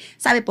 porque...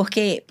 Sabe por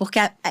quê?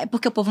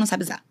 Porque o povo não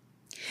sabe usar.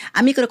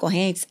 A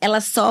microcorrentes, ela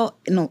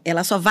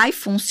só vai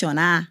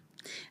funcionar,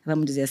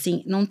 vamos dizer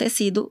assim, num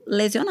tecido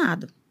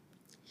lesionado.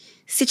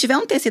 Se tiver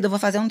um tecido, eu vou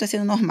fazer um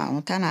tecido normal,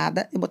 não tá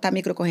nada. Eu botar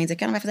microcorrentes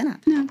aqui, ela não vai fazer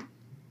nada. Não.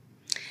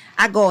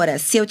 Agora,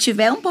 se eu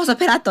tiver um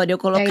pós-operatório eu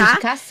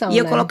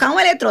colocar um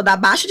eletrodo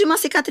abaixo de uma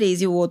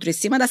cicatriz e o outro em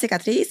cima da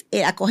cicatriz,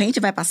 a corrente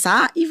vai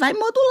passar e vai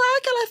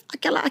modular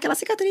aquela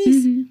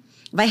cicatriz.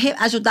 Vai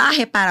ajudar a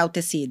reparar o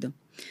tecido,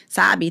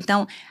 sabe?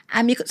 Então,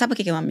 sabe o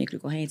que é uma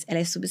microcorrente? Ela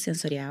é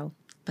subsensorial.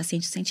 O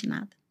paciente não sente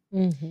nada.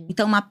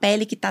 Então, uma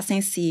pele que tá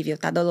sensível,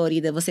 tá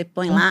dolorida, você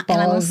põe lá,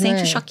 ela não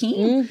sente o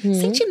choquinho,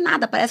 sente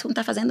nada, parece que não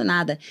tá fazendo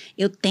nada.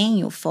 Eu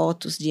tenho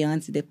fotos de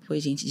antes e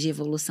depois, gente, de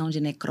evolução de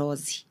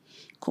necrose,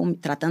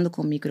 tratando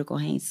com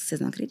microcorrentes,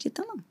 vocês não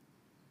acreditam, não.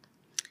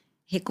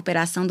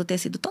 Recuperação do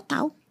tecido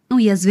total. Não,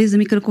 e às vezes a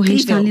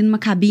microcorrente tá ali numa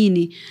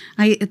cabine.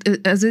 Aí,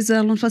 às vezes, o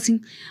aluno fala assim,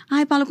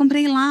 ai, Paula, eu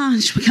comprei lá,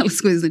 tipo aquelas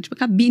coisas, né? Tipo a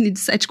cabine de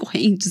 7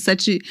 correntes,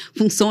 7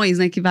 funções,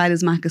 né? Que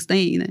várias marcas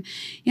têm, né?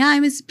 E,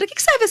 ai, mas pra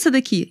que serve essa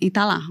daqui? E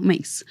tá lá, um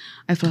mês.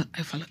 Aí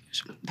eu falo,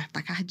 vai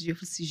tacardia. Eu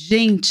falo assim,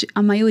 gente,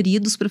 a maioria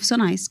dos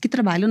profissionais que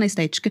trabalham na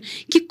estética,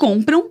 que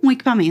compram um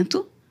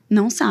equipamento,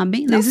 não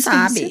sabem da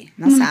existência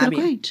não de uma sabe,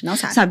 microcorrente. não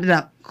sabe. Sabe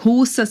da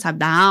russa, sabe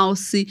da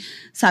alce,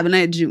 sabe,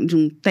 né, de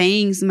um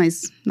TENS,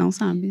 mas não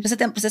sabe.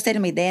 Pra vocês terem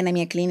uma ideia, na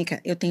minha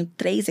clínica, eu tenho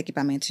 3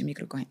 equipamentos de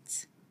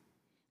microcorrentes.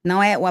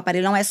 O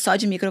aparelho não é só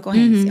de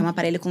microcorrentes, é um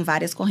aparelho com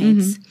várias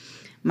correntes.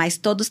 Mas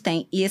todos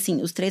têm. E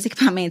assim, os 3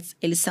 equipamentos,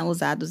 eles são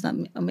usados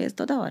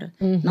toda hora.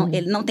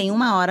 Ele não tem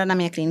uma hora na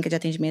minha clínica de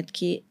atendimento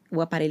que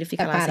o aparelho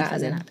fica lá sem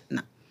fazer nada.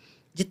 Não.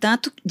 De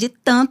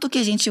tanto que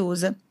a gente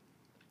usa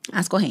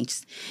as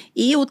correntes.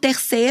 E o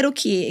terceiro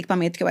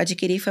equipamento que eu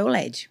adquiri foi o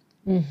LED.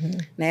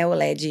 Né, o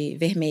LED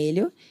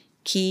vermelho,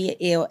 que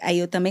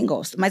eu também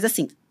gosto. Mas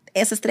assim,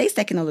 essas 3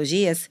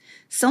 tecnologias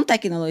são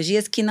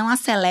tecnologias que não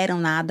aceleram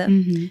nada,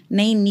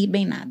 nem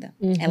inibem nada.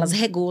 Elas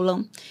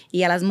regulam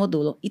e elas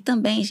modulam. E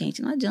também,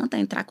 gente, não adianta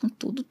entrar com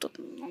tudo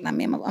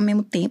ao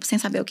mesmo tempo, sem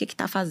saber o que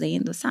tá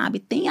fazendo, sabe?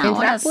 Tem a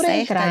hora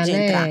certa de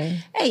entrar.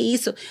 É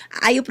isso.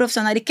 Aí o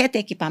profissional, ele quer ter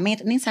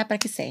equipamento, nem sabe para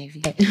que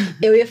serve.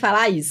 Eu ia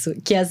falar isso,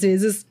 que às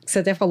vezes, você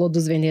até falou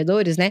dos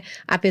vendedores, né?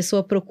 A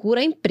pessoa procura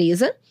a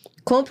empresa,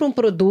 compra um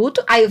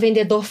produto, aí o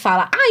vendedor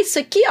fala, isso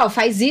aqui, ó,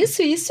 faz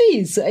isso, isso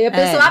e isso. Aí a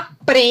pessoa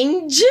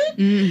aprende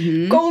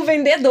com o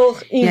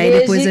vendedor. E aí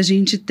depois a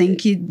gente tem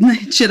que, né,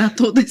 tirar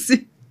todo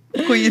esse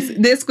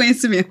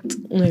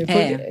desconhecimento.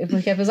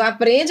 Porque a pessoa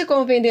aprende com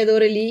o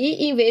vendedor ali,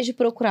 em vez de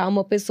procurar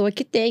uma pessoa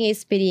que tenha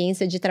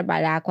experiência de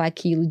trabalhar com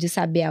aquilo, de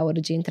saber a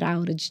hora de entrar, a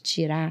hora de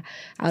tirar,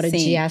 a hora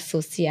de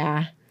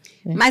associar.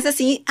 Né? Mas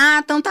assim,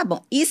 então tá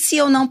bom. E se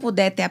eu não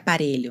puder ter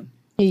aparelho?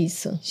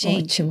 Isso,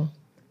 gente, ótimo.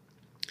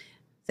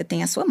 Você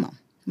tem a sua mão.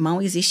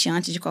 Mão existe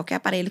antes de qualquer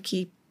aparelho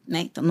que, né?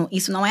 Então,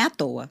 isso não é à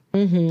toa.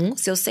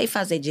 Se eu sei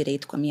fazer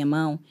direito com a minha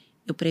mão,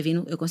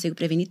 eu consigo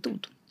prevenir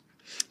tudo.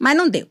 Mas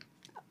não deu.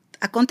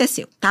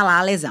 Aconteceu. Tá lá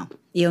a lesão.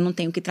 E eu não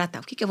tenho o que tratar.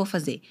 O que eu vou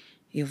fazer?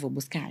 Eu vou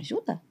buscar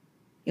ajuda?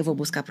 Eu vou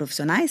buscar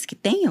profissionais que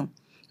tenham?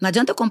 Não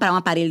adianta eu comprar um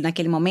aparelho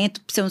naquele momento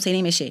se eu não sei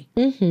nem mexer.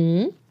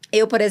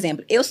 Eu, por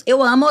exemplo,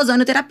 eu amo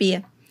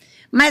ozonioterapia.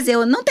 Mas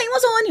eu não tenho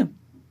ozônio.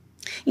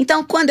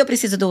 Então, quando eu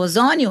preciso do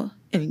ozônio,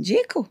 eu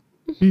indico.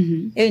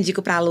 Eu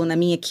indico para a aluna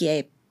minha que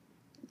é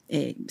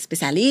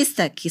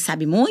especialista, que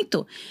sabe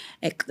muito.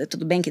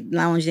 Tudo bem que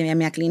lá onde é a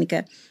minha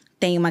clínica,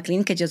 tem uma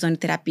clínica de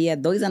ozonioterapia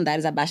 2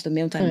 andares abaixo do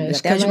meu, então,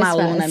 até de uma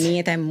aluna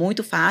minha, então é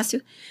muito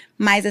fácil.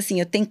 Mas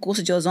assim, eu tenho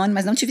curso de ozônio,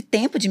 mas não tive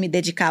tempo de me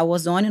dedicar ao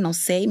ozônio, não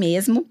sei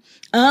mesmo.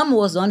 Amo o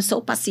ozônio,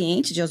 sou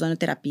paciente de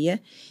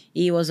ozonioterapia.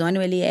 E o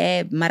ozônio, ele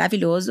é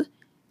maravilhoso,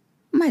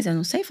 mas eu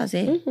não sei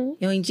fazer.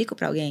 Eu indico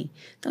para alguém.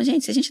 Então,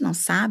 gente, se a gente não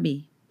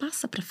sabe,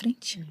 passa para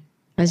frente.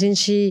 A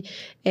gente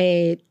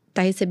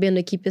tá recebendo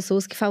aqui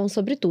pessoas que falam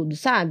sobre tudo,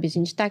 sabe? A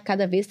gente tá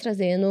cada vez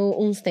trazendo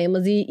uns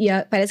temas e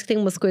parece que tem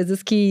umas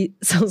coisas que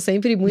são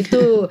sempre muito...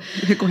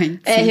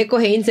 recorrentes.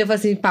 Recorrentes. Eu falo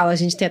assim, Paula, a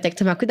gente tem até que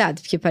tomar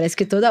cuidado, porque parece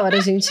que toda hora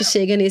a gente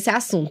chega nesse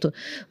assunto.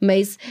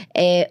 Mas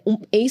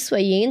isso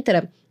aí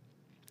entra...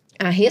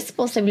 a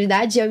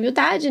responsabilidade e a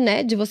humildade,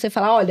 né? De você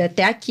falar, olha,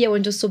 até aqui é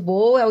onde eu sou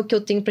boa, é o que eu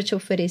tenho pra te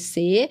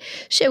oferecer.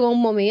 Chegou um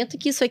momento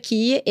que isso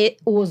aqui,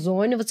 o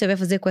ozônio, você vai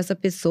fazer com essa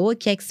pessoa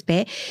que é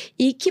expert.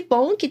 E que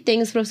bom que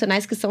tem os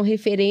profissionais que são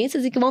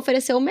referências e que vão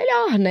oferecer o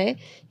melhor, né?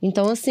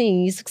 Então,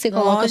 assim, isso que você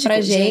coloca pra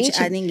gente...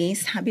 ninguém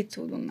sabe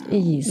tudo, não.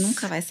 Isso.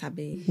 Nunca vai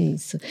saber.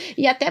 Isso.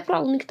 E até pro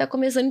aluno que tá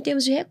começando em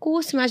termos de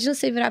recurso. Imagina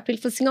você virar pra ele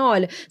e falar assim,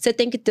 olha, você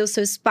tem que ter o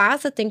seu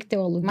espaço, você tem que ter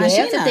o aluguel,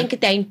 você tem que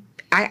ter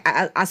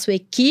a sua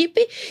equipe,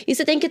 e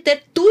você tem que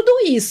ter tudo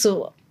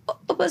isso.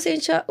 O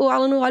paciente, o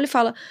aluno olha e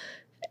fala,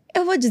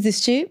 eu vou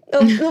desistir,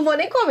 eu não vou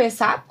nem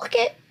começar,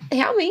 porque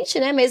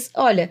realmente, né? Mas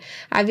olha,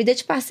 a vida é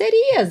de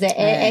parcerias,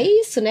 é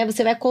isso, né?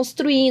 Você vai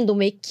construindo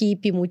uma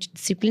equipe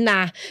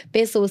multidisciplinar,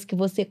 pessoas que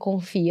você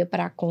confia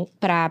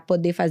para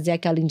poder fazer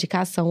aquela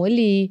indicação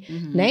ali,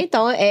 né?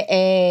 Então,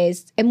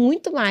 é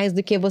muito mais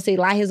do que você ir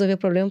lá resolver o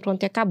problema,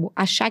 pronto, e acabou.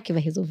 Achar que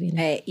vai resolver,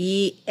 né?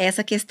 E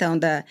essa questão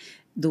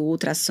do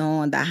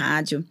ultrassom, da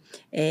rádio,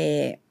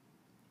 é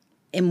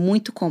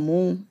muito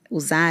comum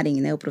usarem,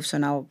 né, o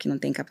profissional que não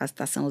tem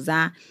capacitação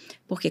usar,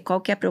 porque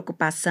qual que é a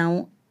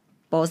preocupação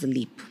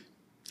pós-lipo?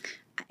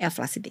 É a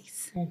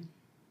flacidez.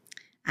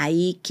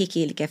 Aí, o que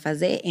ele quer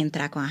fazer?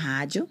 Entrar com a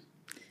rádio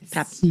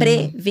para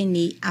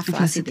prevenir a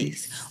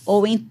flacidez.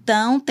 Ou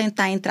então,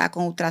 tentar entrar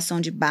com ultrassom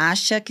de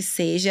baixa, que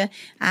seja,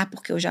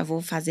 porque eu já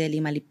vou fazer ali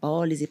uma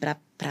lipólise para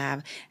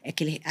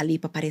a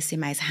lipo aparecer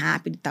mais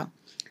rápido e tal.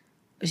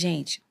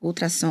 Gente, o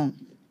ultrassom,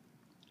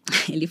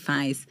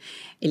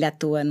 ele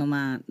atua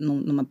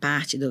numa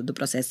parte do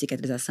processo de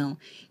cicatrização,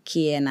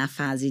 que é na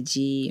fase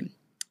de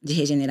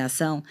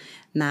regeneração,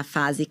 na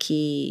fase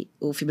que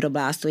o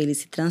fibroblasto, ele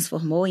se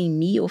transformou em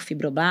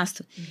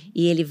miofibroblasto,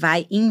 e ele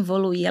vai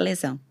involuir a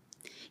lesão.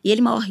 E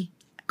ele morre.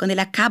 Quando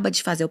ele acaba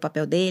de fazer o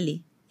papel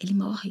dele, ele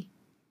morre.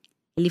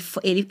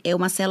 Ele é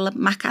uma célula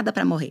marcada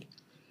para morrer.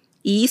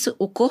 E isso,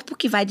 o corpo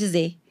que vai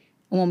dizer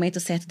o momento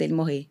certo dele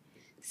morrer.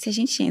 Se a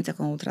gente entra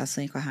com a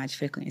ultrassom e com a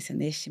radiofrequência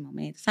neste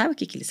momento, sabe o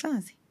que eles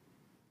fazem?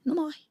 Não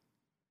morre.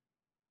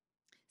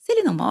 Se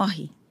ele não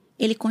morre,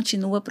 ele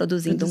continua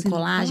produzindo um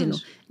colágeno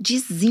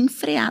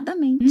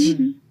desenfreadamente.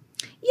 Uhum.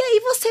 E aí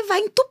você vai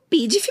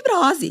entupir de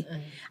fibrose.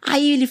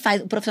 Aí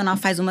o profissional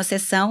faz uma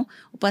sessão,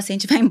 o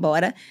paciente vai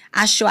embora,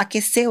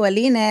 aqueceu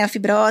ali, né, a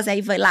fibrose,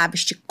 aí vai lá,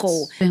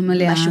 esticou,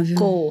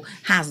 machucou,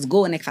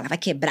 rasgou, né, que fala, vai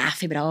quebrar a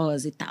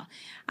fibrose e tal.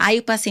 Aí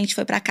o paciente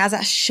foi para casa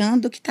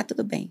achando que tá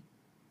tudo bem.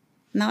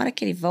 Na hora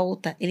que ele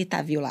volta, ele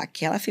viu lá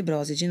aquela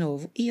fibrose de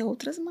novo e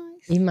outras mais.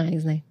 E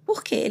mais, né?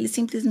 Porque ele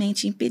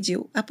simplesmente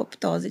impediu a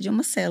apoptose de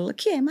uma célula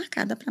que é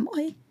marcada para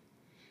morrer.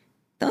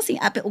 Então, assim,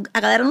 a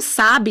galera não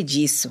sabe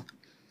disso.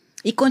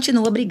 E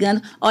continua brigando.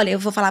 Olha, eu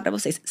vou falar para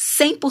vocês,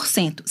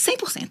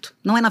 100%,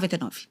 não é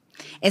 99%.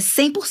 É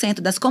 100%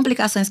 das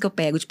complicações que eu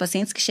pego de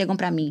pacientes que chegam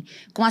para mim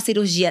com a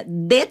cirurgia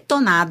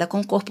detonada, com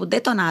o corpo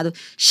detonado,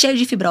 cheio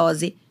de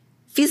fibrose,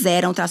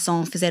 fizeram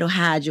ultrassom, fizeram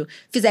rádio,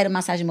 fizeram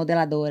massagem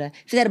modeladora,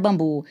 fizeram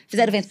bambu,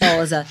 fizeram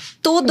ventosa,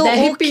 tudo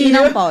o que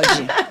não pode.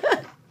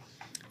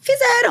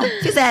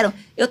 Fizeram.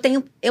 Eu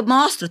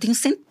tenho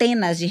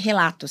centenas de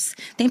relatos.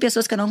 Tem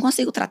pessoas que eu não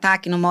consigo tratar,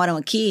 que não moram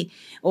aqui,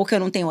 ou que eu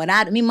não tenho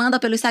horário, me mandam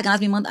pelo Instagram,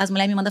 as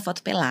mulheres me mandam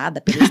foto pelada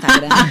pelo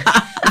Instagram.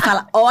 E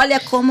fala, olha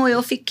como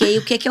eu fiquei,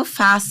 o que eu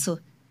faço?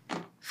 Eu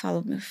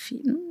falo, meu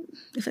filho,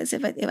 eu falei,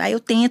 aí eu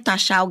tento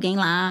achar alguém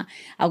lá,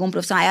 algum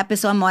profissional. Aí a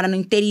pessoa mora no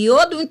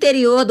interior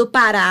do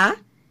Pará,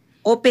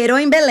 operou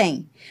em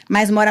Belém,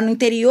 mas mora no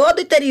interior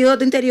do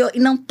interior, e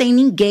não tem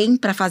ninguém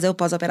para fazer o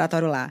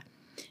pós-operatório lá.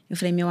 Eu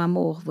falei, meu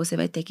amor, você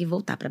vai ter que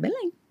voltar para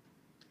Belém.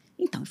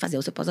 Então, fazer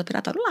o seu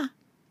pós-operatório lá.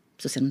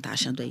 Se você não tá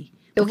achando aí.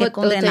 Porque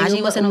com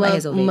drenagem você não vai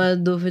resolver. Uma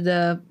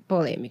dúvida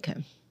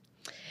polêmica.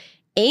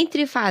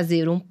 Entre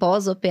fazer um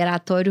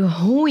pós-operatório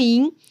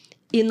ruim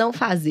e não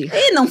fazer.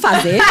 E não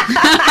fazer?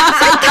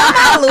 Você tá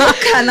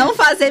maluca? Não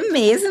fazer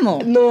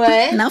mesmo. Não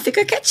é? Não,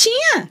 fica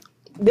quietinha.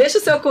 Deixa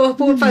o seu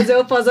corpo fazer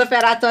o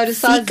pós-operatório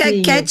sozinho.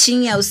 Fica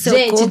quietinha, o seu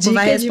corpo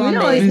vai responder.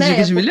 Milhões, né?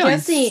 Dica de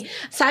milhões. Porque assim,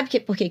 sabe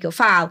por que eu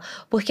falo?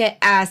 Porque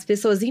as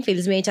pessoas,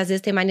 infelizmente, às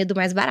vezes têm mania do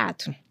mais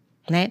barato,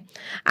 né?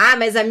 Ah,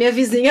 mas a minha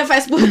vizinha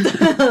faz por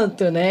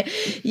tanto, né?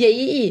 E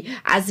aí,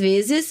 às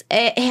vezes,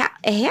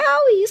 é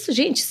real isso,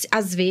 gente.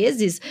 Às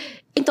vezes,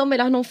 então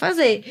melhor não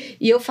fazer.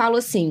 E eu falo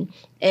assim,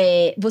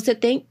 você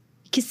tem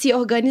que se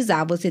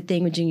organizar. Você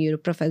tem o dinheiro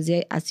para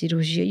fazer a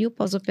cirurgia e o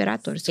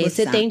pós-operatório. Se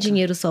você tem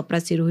dinheiro só para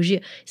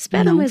cirurgia,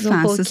 espera mais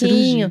um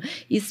pouquinho.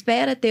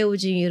 Espera ter o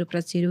dinheiro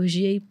para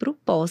cirurgia e para o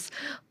pós.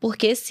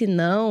 Porque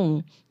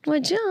senão, não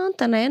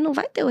adianta, né? Não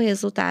vai ter o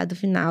resultado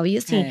final. E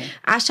assim,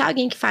 achar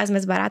alguém que faz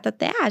mais barato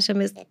até acha,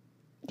 mas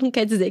não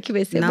quer dizer que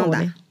vai ser bom,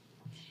 né?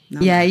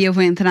 Não dá. Aí eu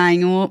vou entrar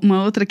em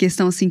uma outra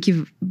questão, assim,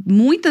 que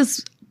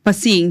muitas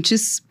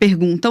pacientes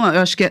perguntam, eu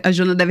acho que a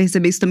Joana deve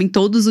receber isso também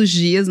todos os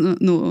dias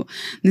no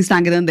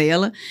Instagram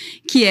dela,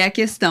 que é a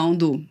questão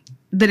do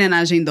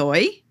drenagem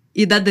dói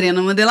e da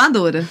drena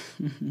modeladora.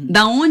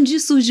 Da onde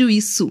surgiu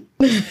isso?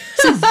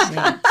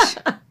 Gente,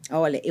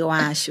 olha, eu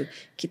acho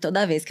que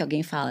toda vez que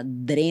alguém fala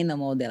drena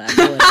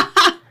modeladora,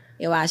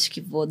 eu acho que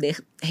vou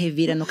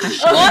revira no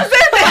cachorro.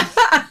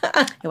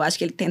 Eu acho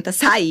que ele tenta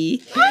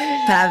sair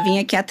pra vir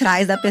aqui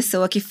atrás da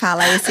pessoa que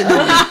fala esse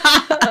nome.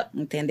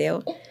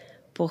 Entendeu?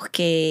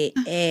 Porque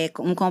é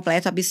um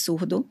completo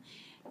absurdo.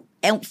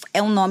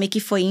 É um nome que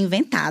foi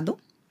inventado.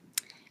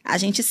 A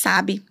gente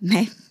sabe,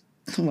 né?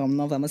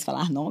 Não vamos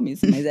falar nomes,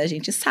 mas a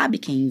gente sabe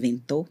quem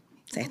inventou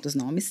certos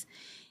nomes.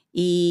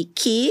 E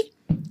que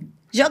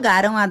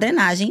jogaram a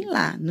drenagem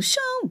lá no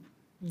chão.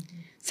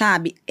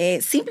 Sabe?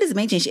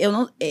 Simplesmente, gente, eu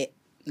não...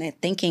 né,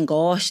 tem quem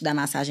goste da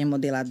massagem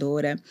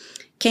modeladora.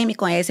 Quem me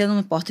conhece, eu não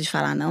me importo de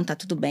falar, não, tá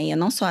tudo bem. Eu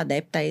não sou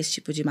adepta a esse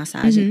tipo de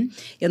massagem.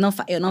 Eu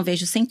não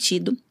vejo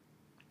sentido.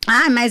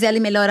 Ah, mas ela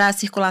melhora a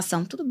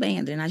circulação. Tudo bem,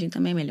 a drenagem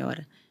também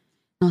melhora.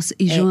 Nossa,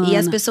 e Joana, e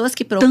as pessoas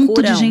que procuram...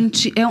 Tanto de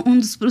gente, é um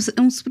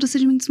dos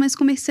procedimentos mais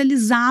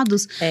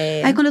comercializados.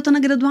 Aí quando eu tô na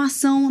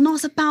graduação,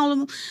 nossa,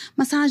 Paula,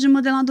 massagem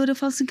modeladora, eu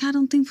falo assim, cara,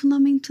 não tem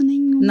fundamento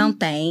nenhum. Não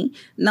tem.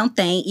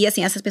 E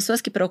assim, essas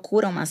pessoas que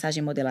procuram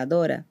massagem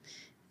modeladora,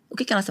 o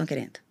que elas estão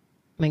querendo?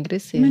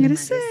 Emagrecer.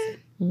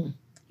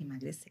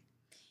 Emagrecer.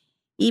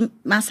 E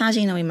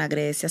massagem não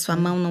emagrece, a sua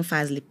mão não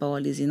faz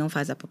lipólise, não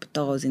faz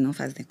apoptose, não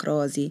faz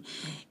necrose.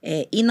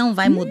 E não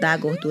vai mudar a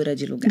gordura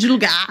de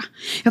lugar.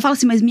 Eu falo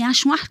assim, mas me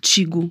acha um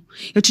artigo.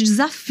 Eu te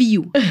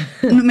desafio.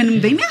 Mas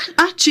não vem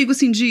artigo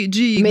assim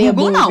de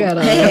Google, não.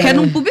 Eu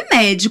quero um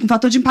PubMed com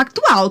fator de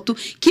impacto alto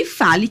que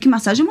fale que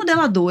massagem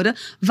modeladora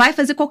vai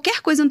fazer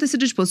qualquer coisa no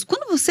tecido adiposo.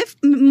 Quando você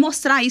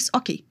mostrar isso,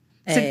 ok.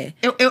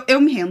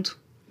 Eu me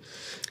rendo.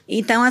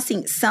 Então,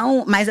 assim,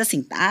 mas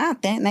assim,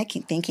 até, né,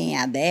 tem quem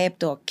é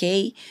adepto,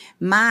 ok,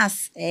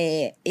 mas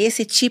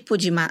esse tipo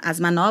as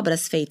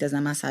manobras feitas na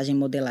massagem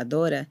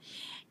modeladora,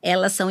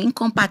 elas são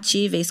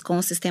incompatíveis com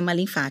o sistema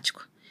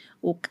linfático.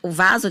 O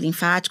vaso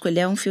linfático, ele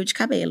é um fio de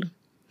cabelo.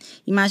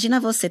 Imagina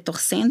você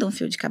torcendo um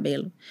fio de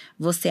cabelo,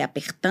 você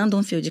apertando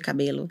um fio de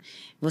cabelo,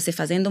 você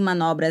fazendo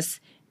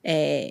manobras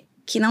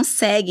que não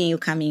seguem o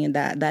caminho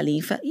da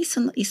linfa.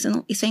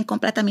 Isso é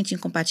completamente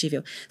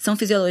incompatível. São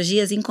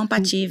fisiologias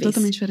incompatíveis.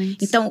 Totalmente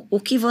diferentes. Então, o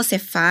que você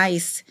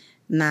faz,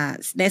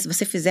 se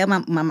você fizer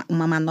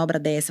uma manobra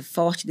dessa,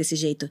 forte desse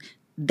jeito,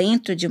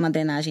 dentro de uma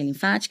drenagem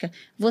linfática,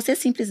 você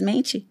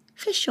simplesmente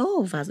fechou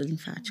o vaso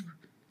linfático.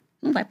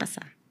 Não vai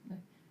passar.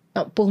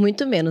 Não, por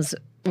muito menos.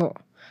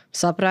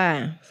 Só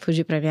pra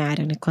fugir pra minha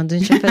área, né? Quando a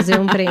gente vai fazer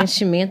um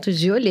preenchimento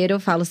de olheira, eu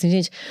falo assim,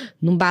 gente,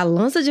 não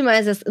balança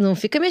demais, não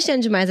fica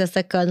mexendo demais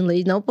essa cânula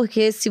aí, não,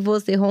 porque se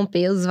você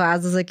romper os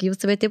vasos aqui,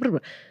 você vai ter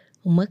problema.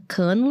 Uma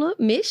cânula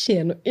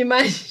mexendo.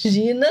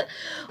 Imagina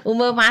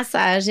uma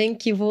massagem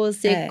que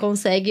você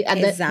consegue...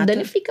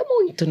 Danifica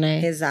muito,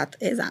 né? Exato.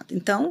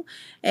 Então,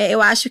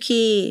 eu acho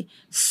que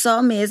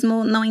só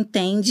mesmo não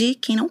entende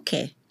quem não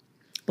quer.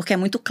 Porque é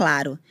muito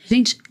claro.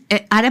 Gente,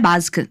 área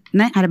básica,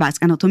 né? Área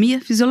básica, anatomia,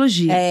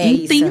 fisiologia.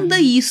 Entenda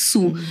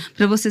isso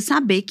pra você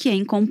saber que é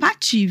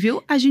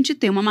incompatível a gente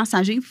ter uma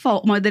massagem,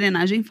 uma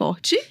drenagem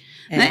forte,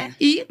 né?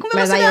 E com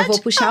velocidade. Mas aí eu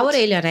vou puxar a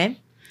orelha, né?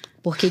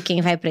 Porque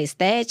quem vai pra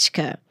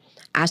estética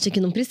acha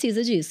que não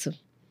precisa disso.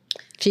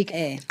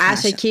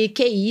 Acha que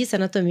é isso,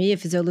 anatomia,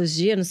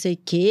 fisiologia, não sei o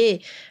quê.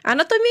 A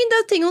anatomia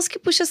ainda tem uns que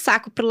puxa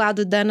saco pro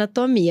lado da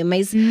anatomia,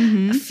 mas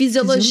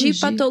fisiologia e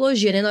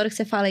patologia, né? Na hora que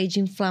você fala aí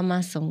de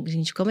inflamação,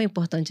 gente, como é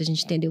importante a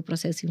gente entender o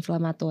processo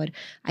inflamatório,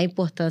 a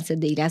importância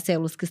dele, as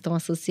células que estão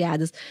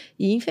associadas.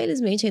 E,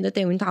 infelizmente, ainda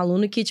tem muito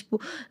aluno que,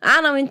 tipo,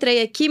 não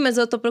entrei aqui, mas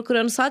eu tô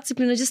procurando só a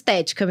disciplina de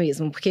estética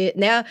mesmo. Porque,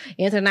 né,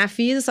 entra na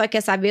física, só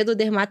quer saber do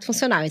dermato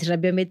funcional. Entra na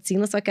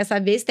biomedicina, só quer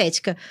saber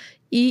estética.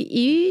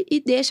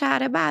 E deixa a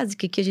área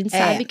básica, que a gente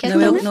sabe que é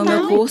no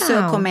meu curso,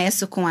 eu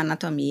começo com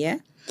anatomia.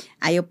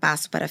 Aí eu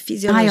passo para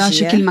fisiologia. Eu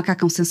acho aquele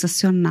macacão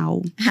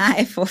sensacional.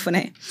 É fofo,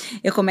 né?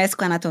 Eu começo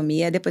com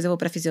anatomia, depois eu vou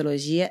para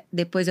fisiologia,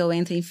 depois eu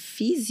entro em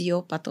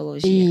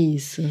fisiopatologia.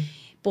 Isso.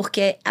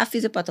 Porque a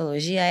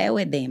fisiopatologia é o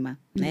edema,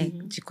 né?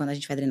 De quando a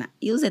gente vai drenar.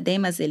 E os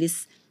edemas,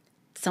 eles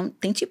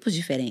têm tipos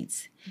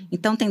diferentes.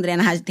 Então, tem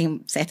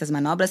certas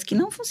manobras que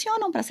não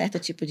funcionam para certo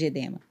tipo de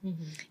edema.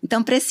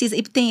 Então,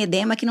 e tem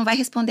edema que não vai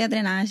responder à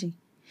drenagem.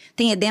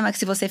 Tem edema que,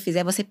 se você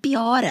fizer, você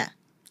piora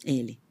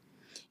ele.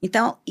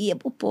 Então, e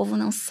o povo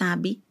não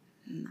sabe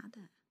nada.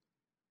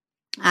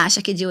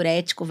 Acha que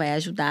diurético vai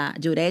ajudar.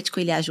 Diurético,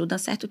 ele ajuda a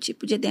certo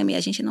tipo de edema e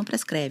a gente não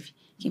prescreve.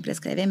 Quem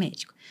prescreve é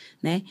médico,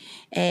 né?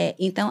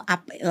 Então,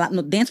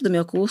 dentro do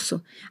meu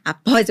curso,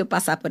 após eu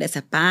passar por essa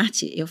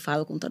parte, eu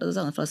falo com todos os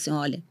alunos. Eu falo assim,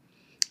 olha,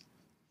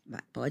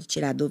 pode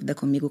tirar dúvida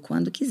comigo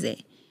quando quiser,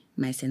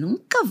 mas você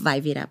nunca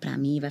vai virar para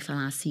mim e vai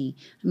falar assim,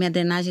 minha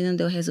drenagem não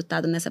deu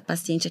resultado nessa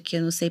paciente aqui,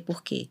 eu não sei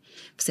por quê.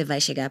 Você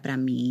vai chegar para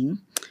mim,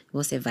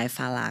 você vai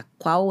falar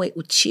qual é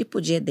o tipo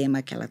de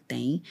edema que ela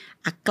tem,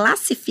 a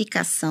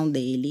classificação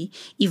dele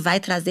e vai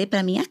trazer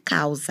para mim a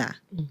causa.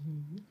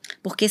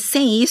 Porque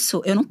sem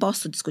isso, eu não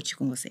posso discutir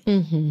com você.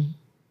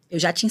 Eu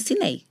já te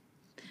ensinei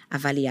a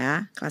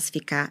avaliar,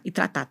 classificar e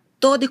tratar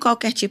todo e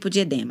qualquer tipo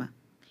de edema.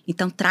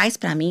 Então, traz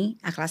pra mim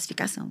a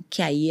classificação,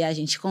 que aí a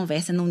gente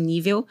conversa num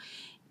nível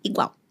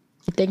igual.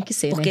 E tem que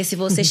ser, porque se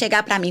você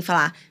chegar pra mim e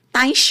falar,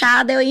 tá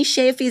inchada, eu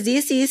enchei, eu fiz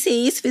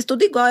isso, fiz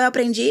tudo igual, eu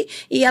aprendi,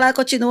 e ela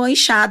continua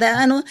inchada,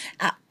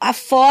 a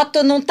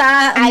foto não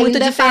tá muito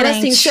diferente. Fala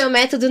assim, seu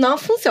método não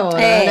funciona,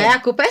 né? A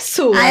culpa é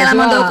sua. Aí ela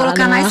mandou eu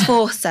colocar mais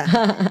força.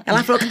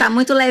 Ela falou que tá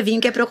muito levinho,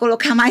 que é pra eu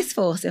colocar mais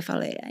força. Eu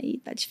falei, aí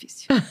tá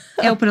difícil.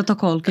 É o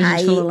protocolo que a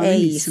gente falou lá no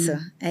início.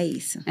 É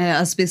isso.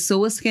 As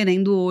pessoas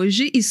querendo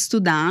hoje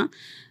estudar,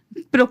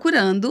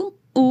 procurando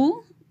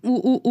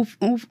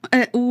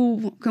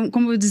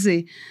como eu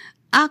dizer,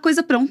 a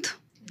coisa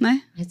pronta.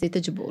 Né?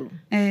 Receita de bolo.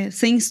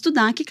 Sem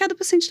estudar, que cada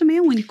paciente também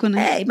é único,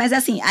 né? Mas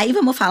assim, aí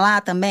vamos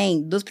falar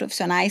também dos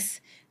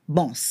profissionais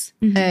bons.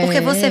 Porque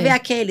você vê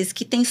aqueles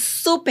que têm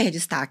super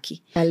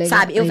destaque,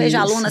 sabe? Eu vejo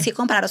alunas que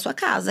compraram a sua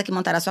casa, que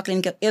montaram a sua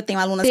clínica. Eu tenho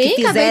alunas que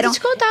fizeram... acabei de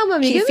te contar, uma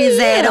amiga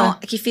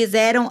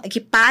minha. Que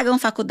pagam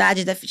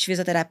faculdade de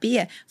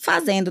fisioterapia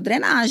fazendo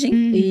drenagem.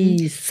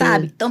 Isso.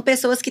 Sabe? Então,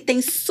 pessoas que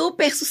têm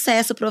super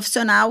sucesso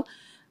profissional.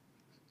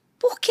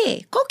 Por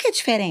quê? Qual que é a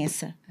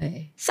diferença?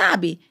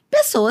 Sabe?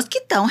 Pessoas que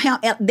estão...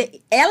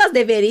 Elas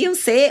deveriam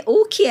ser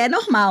o que é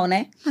normal,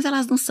 né? Mas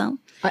elas não são.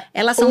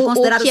 Elas são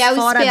consideradas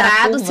fora da curva. O que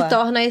é o esperado se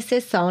torna a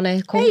exceção,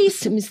 né? É isso.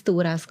 Se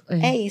mistura.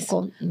 É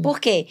isso. Por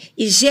quê?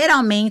 E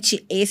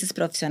geralmente, esses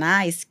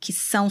profissionais que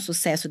são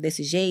sucesso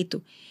desse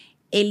jeito,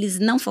 eles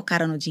não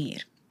focaram no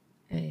dinheiro.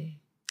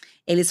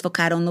 Eles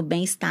focaram no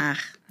bem-estar,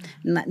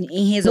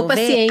 em resolver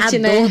paciente,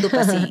 dor do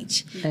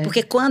paciente.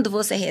 Porque quando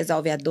você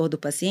resolve a dor do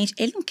paciente,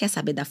 ele não quer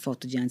saber da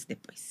foto de antes e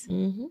depois.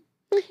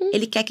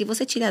 Ele quer que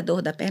você tire a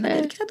dor da perna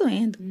dele que tá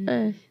doendo.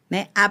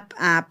 Né?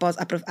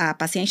 A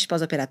paciente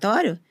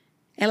pós-operatório,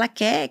 ela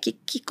quer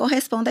que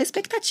corresponda à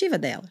expectativa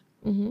dela.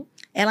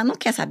 Ela não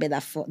quer saber da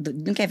foto,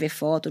 não quer ver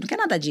foto, não quer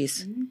nada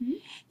disso.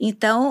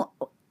 Então,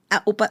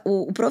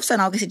 o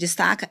profissional que se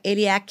destaca,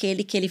 ele é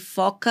aquele que ele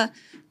foca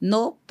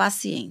no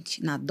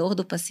paciente, na dor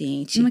do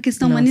paciente. Uma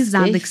questão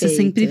humanizada, que você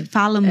sempre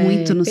fala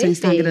muito no seu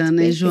Instagram,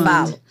 né,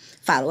 Joana?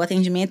 Falo. O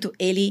atendimento,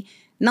 ele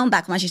não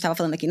dá, como a gente estava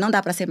falando aqui, não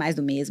dá para ser mais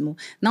do mesmo,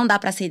 não dá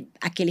para ser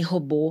aquele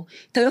robô.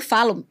 Então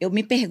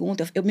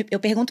eu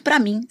pergunto para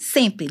mim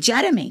sempre,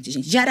 diariamente,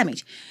 gente,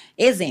 diariamente.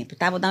 Exemplo,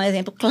 tá? Vou dar um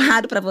exemplo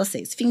claro para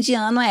vocês. Fim de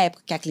ano é a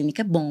época que a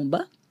clínica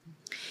bomba.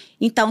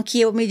 Então, que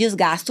eu me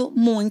desgasto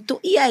muito.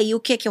 E aí, o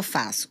que eu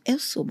faço? Eu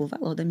subo o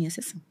valor da minha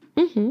sessão.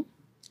 Uhum.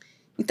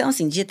 Então,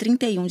 assim, dia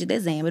 31 de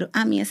dezembro,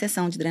 a minha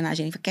sessão de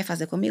drenagem quer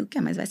fazer comigo?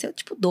 Quer, mas vai ser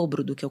tipo o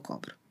dobro do que eu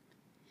cobro.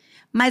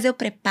 Mas eu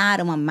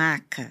preparo uma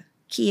maca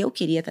que eu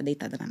queria estar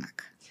deitada na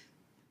maca.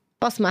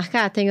 Posso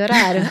marcar? Tem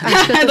horário?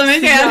 Acho que eu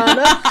também quero.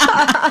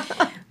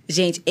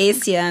 Gente,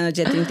 esse ano,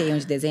 dia 31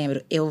 de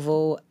dezembro, eu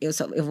vou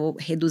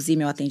reduzir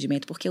meu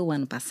atendimento, porque o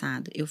ano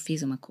passado eu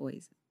fiz uma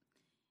coisa.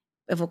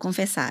 Eu vou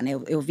confessar, né?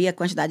 Eu vi a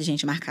quantidade de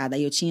gente marcada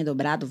e eu tinha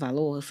dobrado o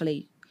valor. Eu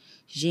falei,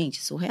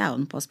 gente, surreal,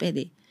 não posso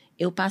perder.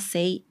 Eu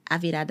passei a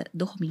virada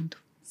dormindo.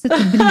 Você tá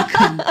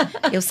brincando?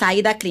 Eu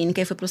saí da clínica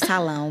e fui pro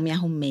salão, me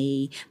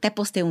arrumei. Até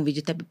postei um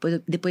vídeo,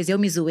 depois eu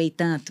me zoei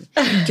tanto,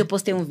 que eu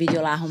postei um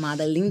vídeo lá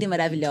arrumada, linda e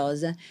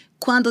maravilhosa.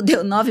 Quando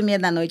deu 9h30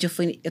 da noite,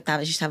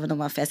 a gente tava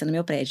numa festa no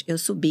meu prédio. Eu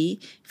subi,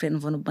 falei, não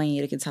vou no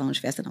banheiro aqui do salão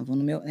de festa, não, vou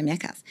na minha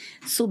casa.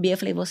 Subi, eu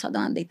falei, vou só dar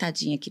uma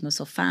deitadinha aqui no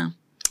sofá.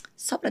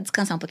 Só pra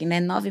descansar um pouquinho, né?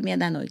 9h30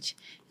 da noite.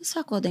 Eu só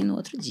acordei no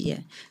outro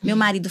dia. Meu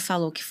marido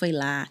falou que foi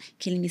lá,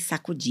 que ele me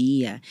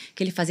sacudia,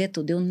 que ele fazia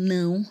tudo. Eu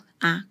não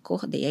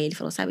acordei. Aí ele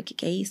falou, sabe o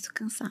que é isso?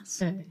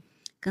 Cansaço.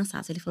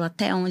 Cansaço. Ele falou,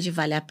 até onde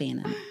vale a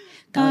pena?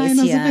 Então,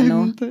 nesse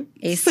ano...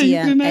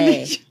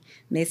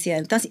 Nesse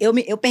ano. Então, assim,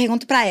 eu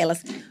pergunto pra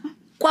elas,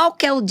 qual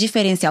que é o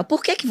diferencial?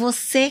 Por que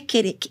você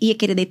ia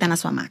querer deitar na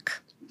sua maca?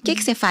 O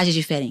que você faz de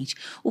diferente?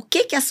 O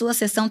que a sua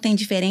sessão tem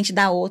diferente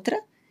da outra?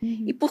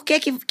 E por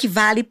que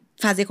vale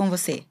fazer com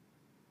você?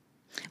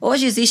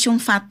 Hoje existe um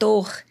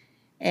fator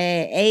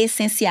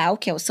essencial,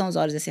 são os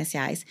óleos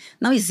essenciais.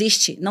 Não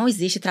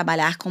existe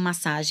trabalhar com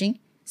massagem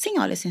sem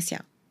óleo essencial.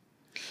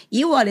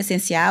 E o óleo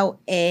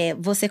essencial,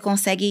 você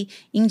consegue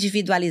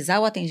individualizar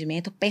o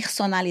atendimento,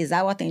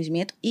 personalizar o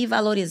atendimento e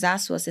valorizar a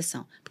sua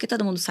sessão. Porque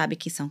todo mundo sabe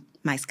que são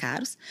mais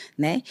caros,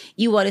 né?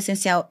 E o óleo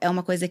essencial é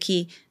uma coisa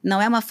que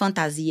não é uma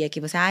fantasia que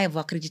você, eu vou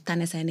acreditar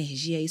nessa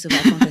energia, isso vai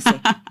acontecer.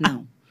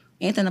 Não.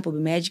 Entra na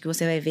PubMed que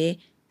você vai ver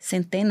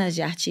centenas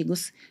de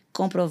artigos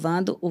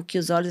comprovando o que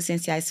os óleos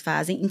essenciais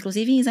fazem,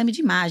 inclusive em exame de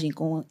imagem,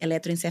 com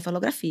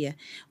eletroencefalografia.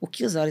 O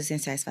que os óleos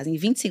essenciais fazem? Em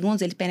 20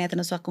 segundos, ele penetra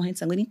na sua corrente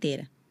sanguínea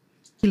inteira.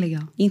 Que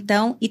legal.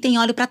 Então, e tem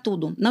óleo para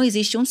tudo. Não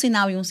existe um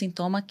sinal e um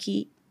sintoma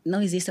que não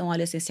exista um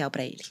óleo essencial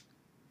para ele.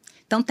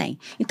 Então, tem.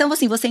 Então,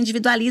 assim, você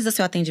individualiza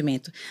seu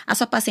atendimento. A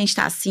sua paciente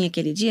está assim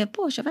aquele dia,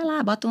 poxa, vai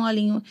lá, bota um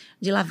olhinho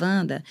de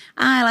lavanda.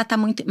 Ela está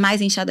muito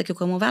mais inchada que o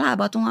comum, vai lá,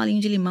 bota um olhinho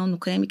de limão no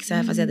creme que você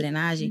vai fazer a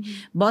drenagem.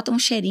 Bota um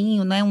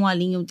cheirinho, não é um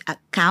olhinho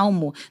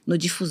calmo no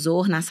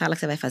difusor na sala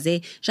que você vai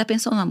fazer. Já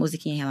pensou numa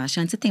musiquinha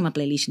relaxante? Você tem uma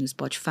playlist no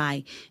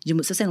Spotify?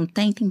 Se você não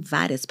tem, tem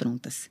várias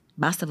prontas.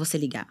 Basta você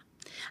ligar.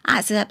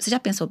 Você já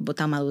pensou em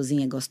botar uma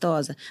luzinha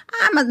gostosa?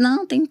 Mas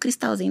não, tem um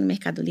cristalzinho no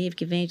Mercado Livre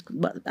que vende,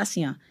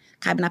 assim, ó,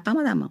 cabe na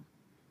palma da mão.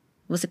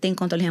 Você tem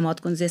controle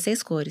remoto com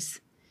 16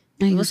 cores.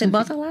 E você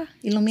bota lá,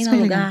 ilumina o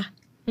lugar.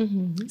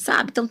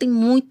 Sabe? Então, tem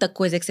muita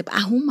coisa que você...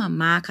 Arruma a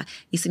maca.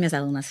 Isso minhas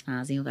alunas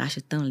fazem, eu acho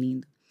tão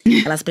lindo.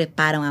 Elas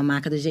preparam a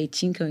maca do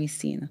jeitinho que eu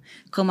ensino.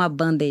 Com uma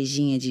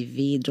bandejinha de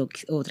vidro,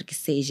 outra que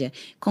seja,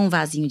 com um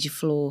vasinho de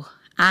flor,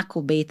 a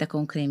cubeita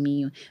com um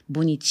creminho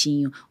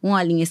bonitinho, um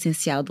olhinho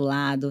essencial do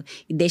lado,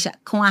 e deixa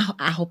com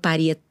a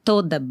rouparia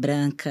toda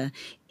branca,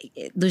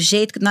 do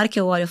jeito que na hora que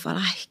eu olho eu falo,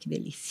 ai, que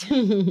delícia.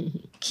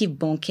 Que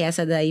bom que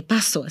essa daí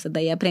passou, essa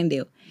daí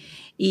aprendeu.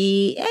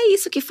 E é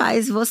isso que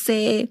faz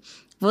você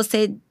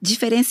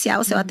diferenciar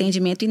o seu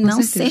atendimento e com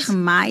não certeza. Ser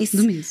mais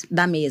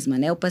da mesma,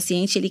 né? O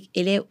paciente,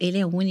 ele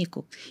é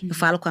único. Eu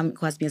falo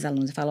com as minhas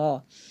alunas, eu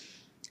falo,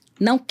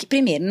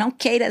 primeiro, não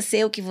queira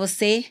ser o que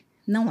você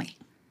não é.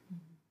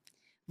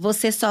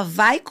 Você só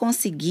vai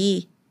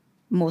conseguir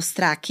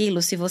mostrar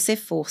aquilo se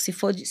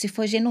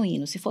for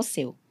genuíno, se for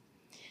seu.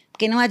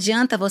 Porque não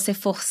adianta você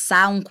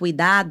forçar um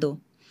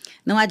cuidado,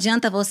 não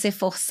adianta você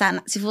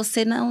forçar, se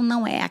você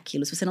não é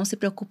aquilo, se você não se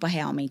preocupa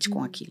realmente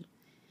com aquilo.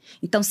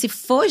 Então, se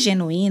for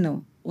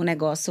genuíno, o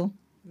negócio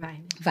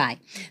vai.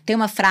 Tem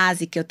uma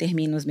frase que eu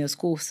termino os meus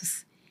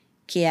cursos,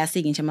 que é a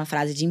seguinte, é uma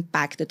frase de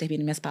impacto, eu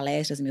termino minhas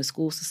palestras, meus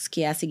cursos,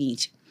 que é a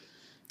seguinte: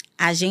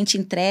 a gente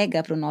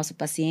entrega para o nosso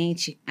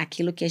paciente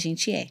aquilo que a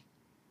gente é.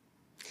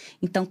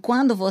 Então,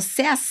 quando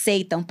você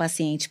aceita um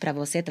paciente para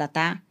você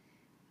tratar,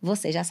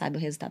 você já sabe o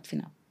resultado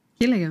final.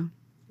 Que legal.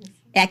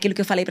 É aquilo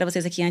que eu falei para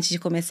vocês aqui antes de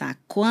começar.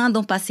 Quando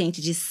um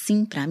paciente diz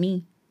sim para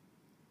mim,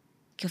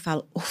 que eu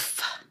falo,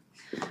 ufa,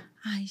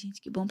 ai, gente,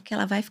 que bom, porque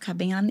ela vai ficar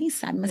bem. Ela nem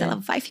sabe, mas ela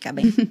vai ficar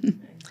bem.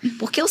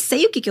 Porque eu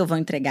sei o que eu vou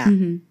entregar,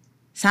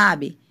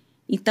 sabe?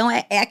 Então,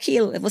 é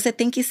aquilo. Você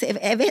tem que ser...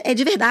 É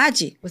de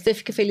verdade. Você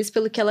fica feliz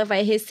pelo que ela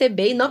vai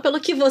receber e não pelo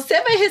que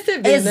você vai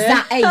receber,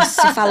 né? É isso,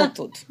 você falou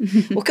tudo.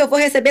 O que eu vou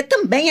receber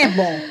também é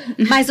bom.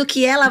 Mas o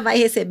que ela vai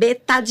receber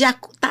tá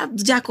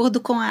de acordo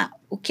com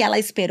o que ela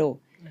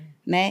esperou.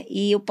 Né?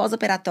 E o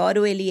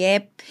pós-operatório, ele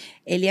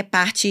é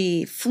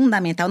parte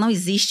fundamental. Não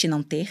existe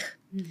não ter.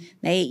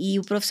 Né? E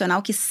o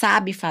profissional que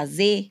sabe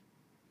fazer,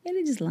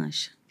 ele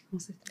deslancha. Com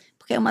certeza.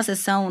 Porque é uma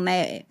sessão,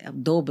 né? É o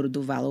dobro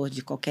do valor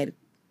de qualquer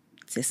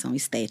sessão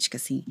estética,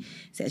 assim.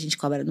 A gente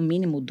cobra no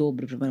mínimo o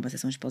dobro para uma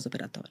sessão de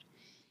pós-operatório.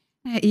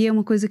 E é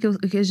uma coisa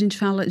que a gente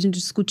fala, a gente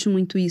discute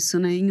muito isso,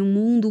 né? Em um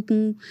mundo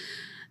com...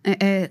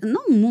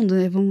 não um mundo,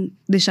 né? Vamos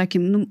deixar aqui.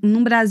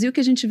 Num Brasil que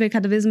a gente vê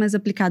cada vez mais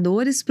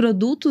aplicadores,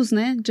 produtos,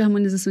 né, de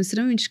harmonização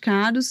extremamente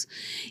caros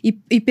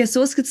e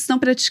pessoas que estão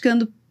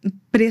praticando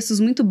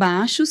preços muito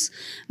baixos,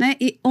 né?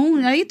 E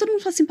aí todo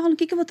mundo fala assim, Paulo, o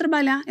que eu vou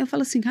trabalhar? Eu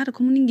falo assim, cara,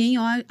 como ninguém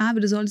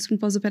abre os olhos para um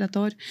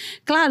pós-operatório.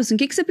 Claro, assim, o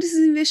que você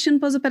precisa investir no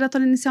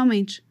pós-operatório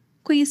inicialmente?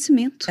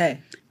 Conhecimento.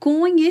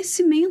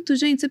 Conhecimento,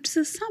 gente. Você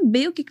precisa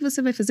saber o que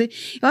você vai fazer.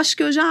 Eu acho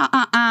que hoje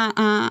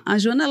a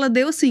Joana, ela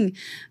deu, assim,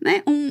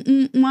 né,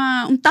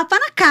 um tapa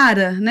na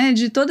cara, né,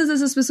 de todas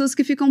essas pessoas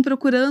que ficam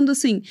procurando,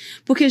 assim,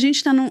 porque a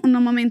gente tá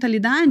numa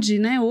mentalidade,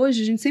 né,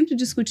 hoje, a gente sempre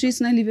discute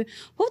isso, né, Lívia?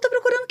 O povo tá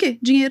procurando o quê?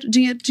 Dinheiro,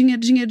 dinheiro, dinheiro,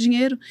 dinheiro,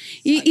 dinheiro.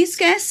 E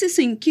esquece,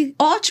 assim, que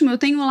ótimo, eu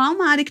tenho lá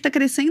uma área que tá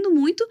crescendo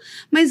muito,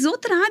 mas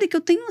outra área que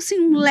eu tenho, assim,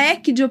 um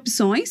leque de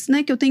opções,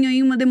 né, que eu tenho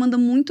aí uma demanda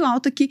muito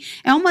alta, que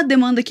é uma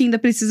demanda que ainda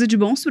precisa de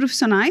bons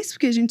profissionais,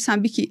 porque a gente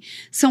sabe que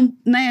são,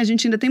 né, a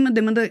gente ainda tem uma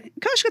demanda,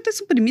 que eu acho que até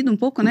suprimida um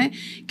pouco, né,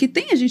 que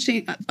a gente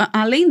tem,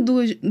 além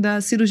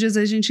das cirurgias,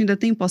 a gente ainda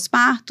tem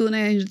pós-parto,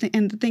 né, a gente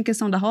ainda tem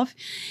questão da ROF,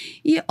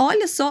 e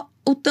olha só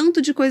o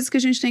tanto de coisas que a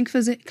gente tem que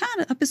fazer.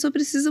 Cara, a pessoa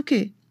precisa o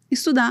quê?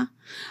 Estudar.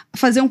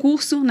 Fazer um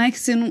curso, né, que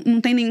você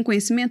não tem nenhum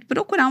conhecimento,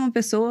 procurar uma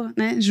pessoa,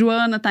 né,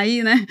 Joana tá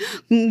aí, né,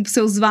 com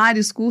seus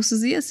vários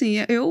cursos, e assim,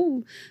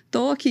 eu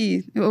tô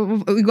aqui,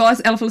 igual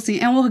ela falou assim,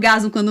 é um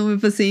orgasmo quando o meu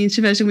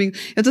paciente mexe comigo.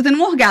 Eu tô tendo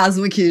um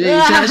orgasmo aqui, gente.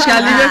 Eu acho que a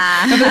Lívia,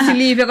 eu falei assim,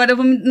 Lívia, agora eu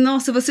vou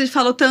nossa, você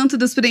falou tanto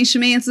dos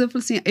preenchimentos, eu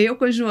falei assim, eu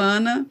com a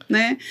Joana,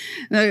 né,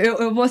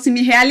 eu vou assim,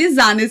 me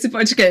realizar nesse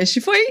podcast.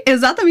 Foi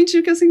exatamente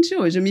o que eu senti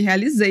hoje, eu me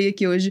realizei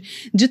aqui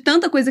hoje, de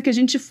tanta coisa que a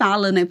gente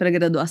fala, né, pra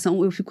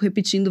graduação, eu fico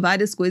repetindo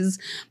várias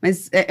coisas,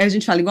 mas a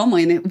gente fala igual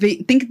mãe, né?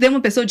 Tem que ter uma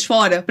pessoa de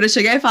fora pra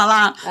chegar e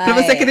falar, pra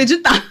você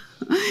acreditar.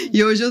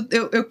 E hoje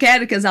eu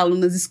quero que as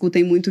alunas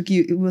escutem muito o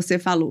que você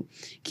falou,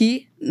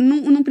 que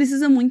não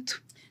precisa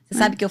muito. Você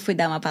sabe que eu fui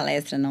dar uma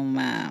palestra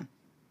numa...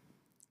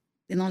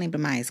 Eu não lembro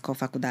mais qual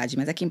faculdade,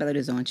 mas aqui em Belo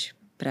Horizonte,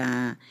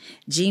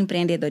 de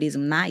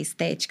empreendedorismo na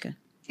estética.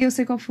 Eu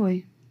sei qual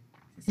foi.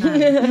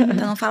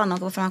 Então não fala não,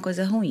 que eu vou falar uma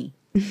coisa ruim.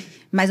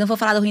 Mas não vou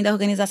falar do ruim da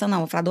organização, não.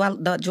 Vou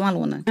falar de uma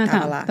aluna que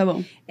estava lá. Tá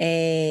bom.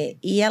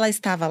 E ela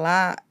estava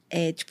lá,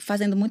 tipo,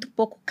 fazendo muito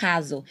pouco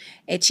caso.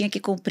 Tinha que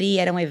cumprir,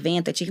 era um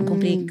evento, tinha que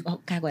cumprir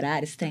carga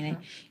horária, esse trem, né?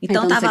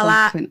 Então tava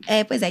lá...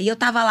 pois é, e eu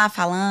tava lá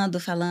falando,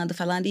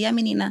 e a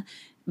menina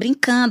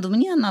brincando,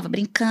 menina nova,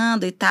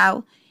 brincando e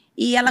tal.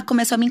 E ela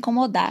começou a me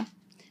incomodar.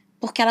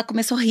 Porque ela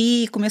começou a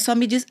rir, começou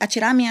a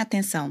tirar a minha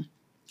atenção.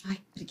 Ai,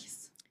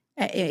 preguiça.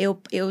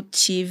 Eu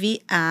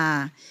tive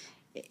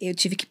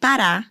que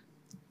parar.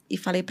 E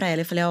falei pra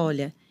ela, eu falei,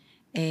 olha,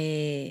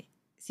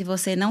 se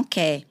você não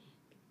quer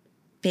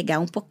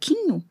pegar um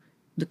pouquinho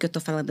do que eu tô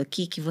falando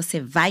aqui, que você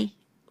vai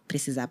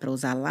precisar pra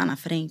usar lá na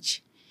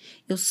frente,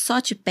 eu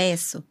só te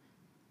peço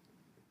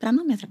pra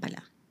não me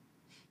atrapalhar.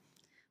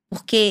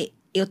 Porque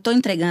eu tô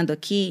entregando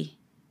aqui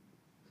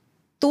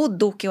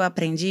tudo o que eu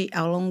aprendi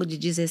ao longo de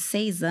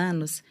 16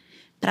 anos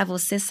pra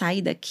você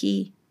sair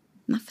daqui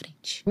na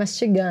frente.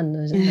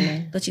 Mastigando, já,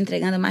 né? Tô te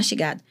entregando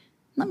mastigado.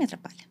 Não me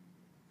atrapalha.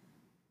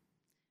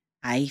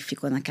 Aí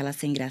ficou naquela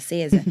sem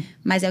graceza,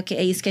 mas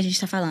é isso que a gente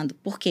tá falando.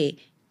 Por quê?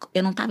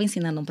 Eu não tava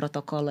ensinando um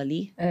protocolo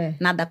ali,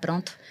 nada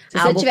pronto. Se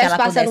você tivesse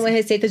passando uma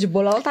receita de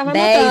bolo, ela tava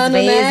 10 anotando,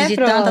 vezes, né? de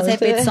tantas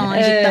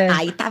repetições.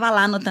 Aí tava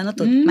lá anotando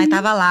tudo. Mas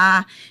tava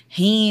lá,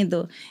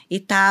 rindo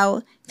e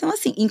tal. Então,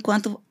 assim,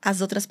 enquanto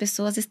as outras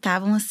pessoas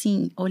estavam,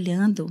 assim,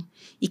 olhando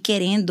e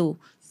querendo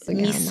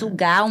me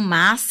sugar ao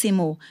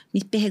máximo,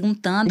 me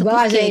perguntando igual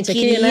por a que gente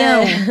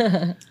queriam... aqui,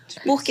 né?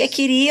 Porque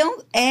queriam,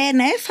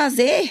 né,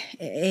 fazer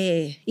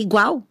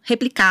igual,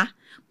 replicar.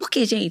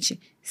 Porque, gente,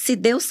 se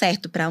deu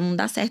certo para um,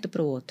 dá certo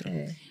para o outro.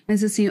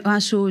 Mas, assim, eu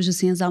acho hoje,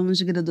 assim, as alunas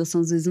de graduação,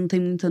 às vezes, não têm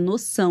muita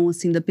noção,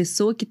 assim, da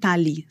pessoa que tá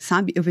ali,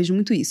 sabe? Eu vejo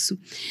muito isso.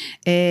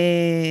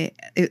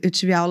 Eu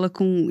tive aula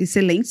com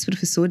excelentes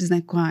professores,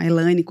 né? Com a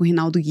Elaine, com o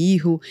Rinaldo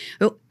Guirro.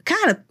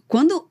 Cara,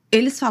 quando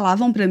eles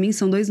falavam pra mim,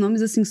 são dois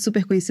nomes, assim,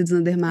 super conhecidos na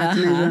Dermato,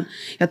 né, Joana?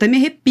 Eu até me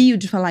arrepio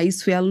de falar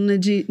isso, fui aluna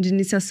de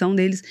iniciação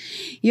deles.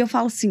 E eu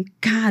falo assim,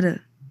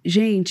 cara,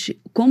 gente,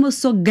 como eu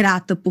sou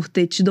grata por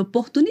ter tido a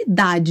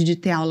oportunidade de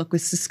ter aula com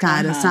esses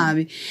caras,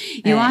 sabe?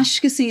 E eu acho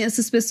que, assim,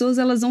 essas pessoas,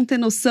 elas vão ter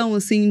noção,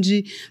 assim,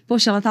 de...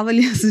 Poxa, ela tava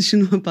ali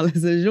assistindo uma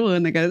palestra da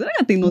Joana, cara. Será que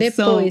ela tem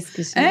noção? Depois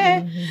que chegou.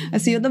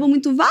 Assim, eu dava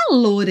muito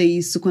valor a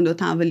isso quando eu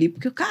tava ali.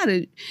 Porque,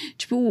 cara,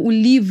 tipo, o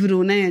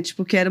livro, né?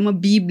 Tipo, que era uma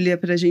bíblia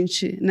pra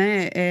gente,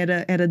 né?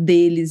 Era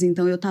deles.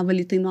 Então, eu tava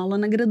ali tendo aula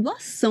na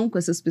graduação com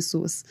essas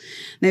pessoas.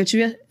 Né?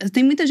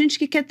 Tem muita gente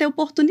que quer ter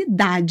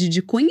oportunidade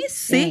de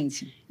conhecer.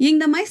 Gente. E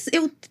ainda mais,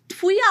 eu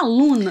fui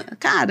aluna.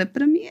 Cara,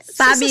 pra mim é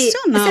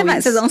sensacional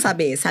Vocês vão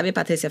saber. Sabe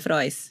Patrícia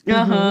Frois?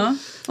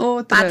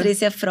 Outra.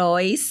 Patrícia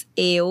Frois,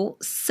 eu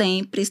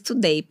sempre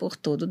estudei por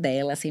tudo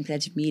dela. Sempre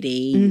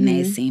admirei,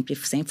 né? Sempre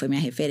foi minha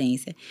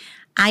referência.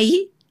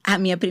 Aí, a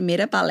minha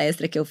primeira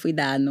palestra que eu fui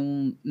dar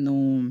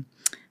num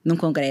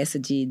congresso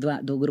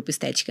do Grupo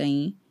Estética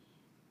In,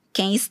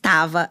 quem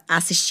estava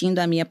assistindo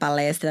a minha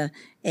palestra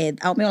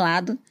ao meu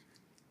lado...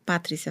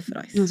 Patrícia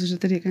Frois. Nossa, eu já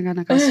teria cagado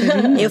na calça.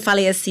 Eu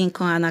falei assim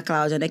com a Ana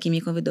Cláudia, né, que me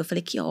convidou. Eu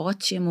falei, que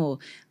ótimo.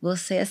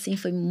 Você, assim,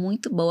 foi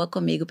muito boa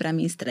comigo pra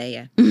minha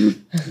estreia.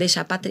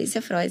 Deixar a Patrícia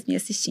Frois me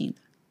assistindo.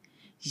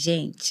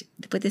 Gente,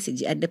 depois desse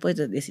dia,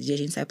 a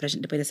gente saiu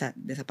depois dessa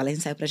palestra, a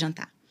gente saiu pra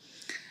jantar.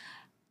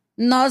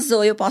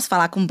 Eu posso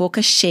falar com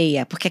boca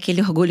cheia, porque aquele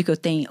orgulho que eu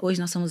tenho.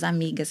 Hoje nós somos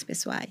amigas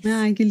pessoais.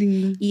 Ai, que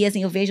lindo. E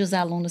assim, eu vejo os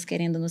alunos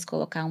querendo nos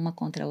colocar uma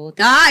contra a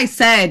outra. Ai,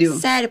 sério?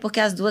 Sério, porque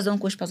as duas dão um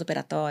curso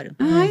pós-operatório.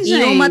 Ai, e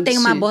gente. uma tem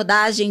uma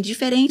abordagem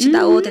diferente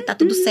da outra e tá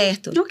tudo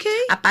certo. Ok.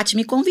 A Paty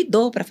me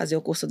convidou pra fazer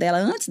o curso dela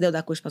antes de eu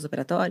dar curso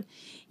pós-operatório.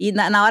 E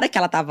na hora que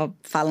ela tava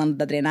falando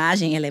da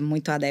drenagem, ela é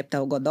muito adepta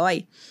ao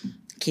Godoy,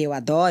 que eu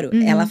adoro,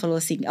 ela falou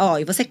assim,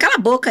 e você cala a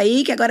boca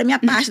aí, que agora é minha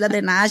parte da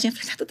drenagem.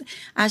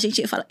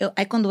 Eu falei,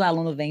 aí quando o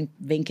aluno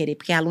vem querer,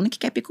 porque é aluno que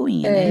quer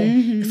picuinha,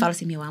 né? Eu falo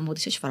assim, meu amor,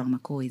 deixa eu te falar uma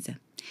coisa.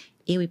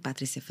 Eu e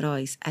Patrícia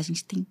Frois, a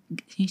gente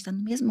tá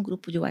no mesmo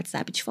grupo de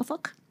WhatsApp de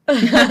fofoca.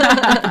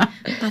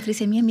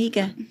 Patrícia é minha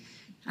amiga.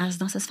 As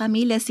nossas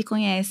famílias se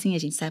conhecem, a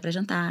gente sai pra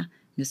jantar.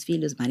 Meus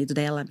filhos, marido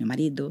dela, meu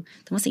marido.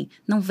 Então, assim,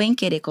 não vem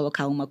querer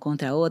colocar uma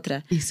contra a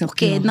outra,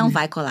 porque não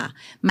vai colar.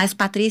 Mas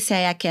Patrícia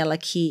é aquela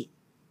que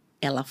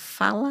ela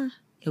fala,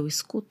 eu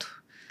escuto,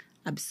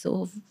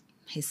 absorvo,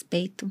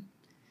 respeito,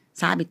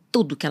 sabe?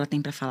 Tudo que ela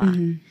tem pra falar.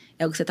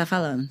 É o que você tá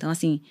falando. Então,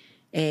 assim,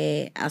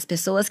 as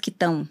pessoas que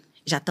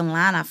já estão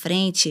lá na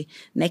frente,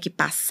 né? Que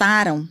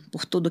passaram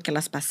por tudo que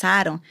elas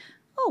passaram.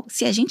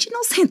 Se a gente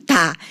não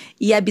sentar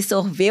e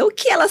absorver o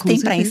que elas têm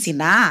pra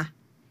ensinar,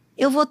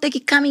 eu vou ter que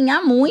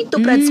caminhar muito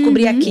pra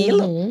descobrir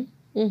aquilo.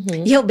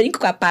 E eu brinco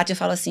com a Paty, eu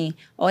falo assim,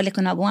 olha,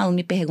 quando algum aluno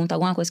me pergunta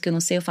alguma coisa que eu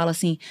não sei, eu falo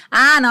assim,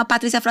 não, a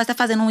Patrícia Frois tá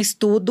fazendo um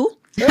estudo,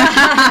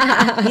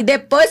 e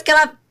depois que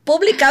ela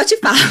publicar, eu te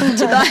falo, te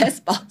dou a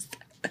resposta.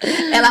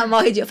 Ela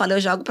morre de... Eu falo, eu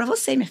jogo pra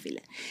você, minha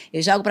filha.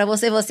 Eu jogo pra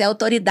você, você é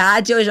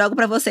autoridade, eu jogo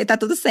pra você e tá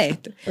tudo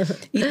certo.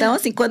 Então,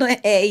 assim, quando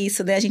é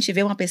isso, né, a gente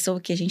vê uma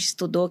pessoa que a gente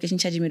estudou, que a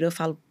gente admirou, eu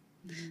falo,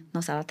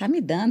 nossa, ela tá me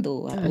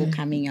dando o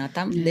caminho, ela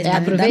tá me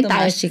dando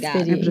mastigar.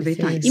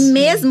 E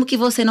mesmo que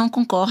você não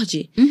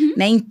concorde,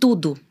 né, em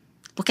tudo,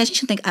 porque a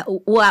gente não tem...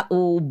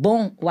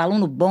 O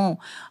aluno bom,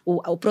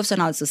 o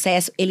profissional de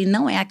sucesso, ele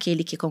não é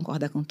aquele que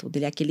concorda com tudo,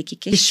 ele é aquele que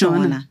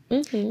questiona,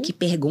 que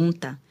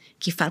pergunta,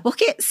 que fala.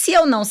 Porque se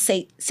eu não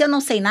sei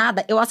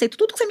nada, eu aceito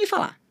tudo que você me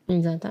falar.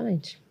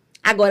 Exatamente.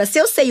 Agora, se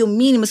eu sei o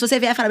mínimo, se você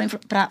vier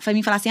pra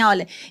mim falar assim,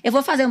 olha, eu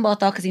vou fazer um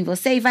botox em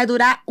você e vai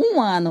durar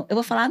 1 ano. Eu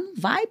vou falar, não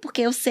vai,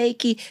 porque eu sei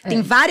que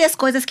tem várias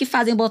coisas que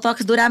fazem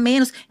botox durar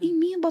menos. Em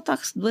mim, o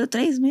botox dura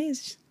 3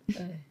 meses.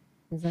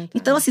 Exatamente.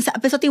 Então, assim, se a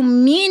pessoa tem um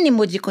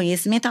mínimo de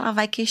conhecimento, ela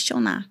vai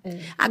questionar.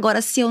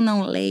 Agora, se eu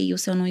não leio,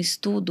 se eu não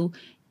estudo,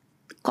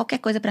 qualquer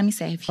coisa pra mim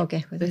serve.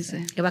 Qualquer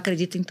coisa. Eu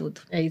acredito em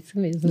tudo. É isso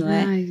mesmo. Não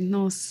é? Ai,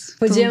 nossa.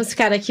 Podíamos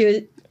ficar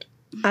aqui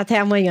até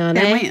amanhã, né?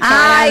 Até amanhã.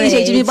 Ai,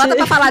 gente, me bota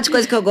pra falar de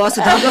coisa que eu gosto.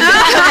 Então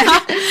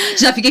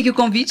Já fica aqui o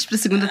convite pra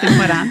 2ª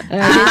temporada.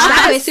 A gente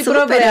tá com esse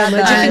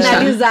problema de verdade.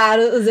 finalizar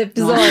os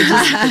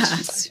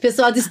episódios. O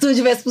pessoal do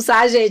estúdio vai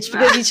expulsar a gente,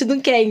 porque a gente não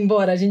quer ir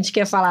embora, a gente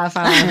quer falar.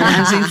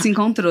 A gente se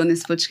encontrou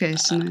nesse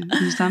podcast, né? A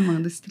gente tá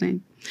amando esse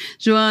trem.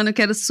 Joana, eu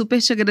quero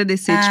super te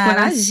agradecer de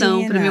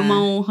coração. Imagina. Pra mim é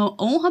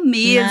uma honra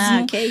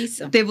mesmo. Que é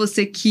isso. Ter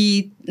você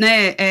aqui,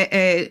 né?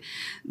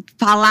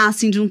 Falar,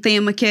 assim, de um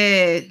tema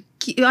que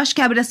eu acho que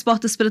abre as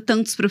portas para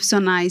tantos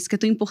profissionais, que é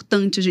tão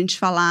importante a gente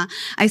falar.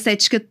 A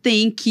estética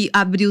tem que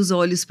abrir os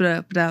olhos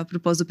para o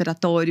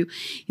pós-operatório.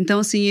 Então,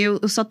 assim, eu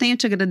só tenho a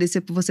te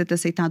agradecer por você ter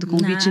aceitado o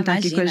convite e estar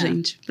aqui com a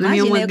gente. Para mim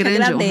é uma grande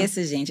honra. Eu que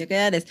agradeço, gente. Eu que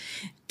agradeço.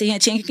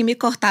 Tinha que me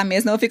cortar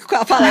mesmo, senão eu fico com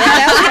a palavra.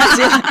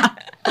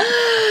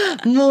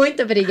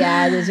 Muito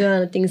obrigada,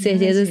 Joana. Tenho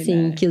certeza,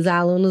 sim, que os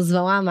alunos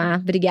vão amar.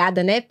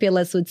 Obrigada, né,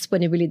 pela sua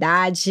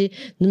disponibilidade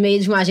no meio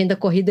de uma agenda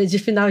corrida de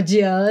final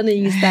de ano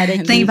e estar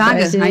aqui Tem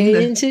vaga com a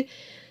gente. ainda?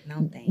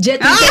 Não tem. Dia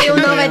 31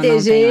 não vai ter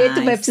jeito,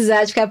 mais. vai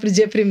precisar de ficar pro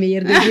dia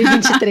 1º,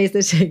 2023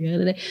 tá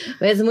chegando, né?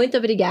 Mas muito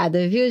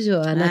obrigada, viu,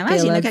 Joana,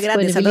 pela eu que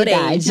agradeço, adorei.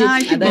 Ai,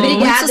 que bom. Obrigada,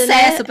 muito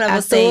sucesso, né, pra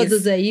a vocês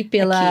todos aí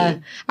pela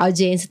aqui.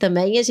 audiência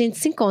também. E a gente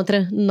se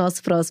encontra no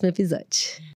nosso próximo episódio.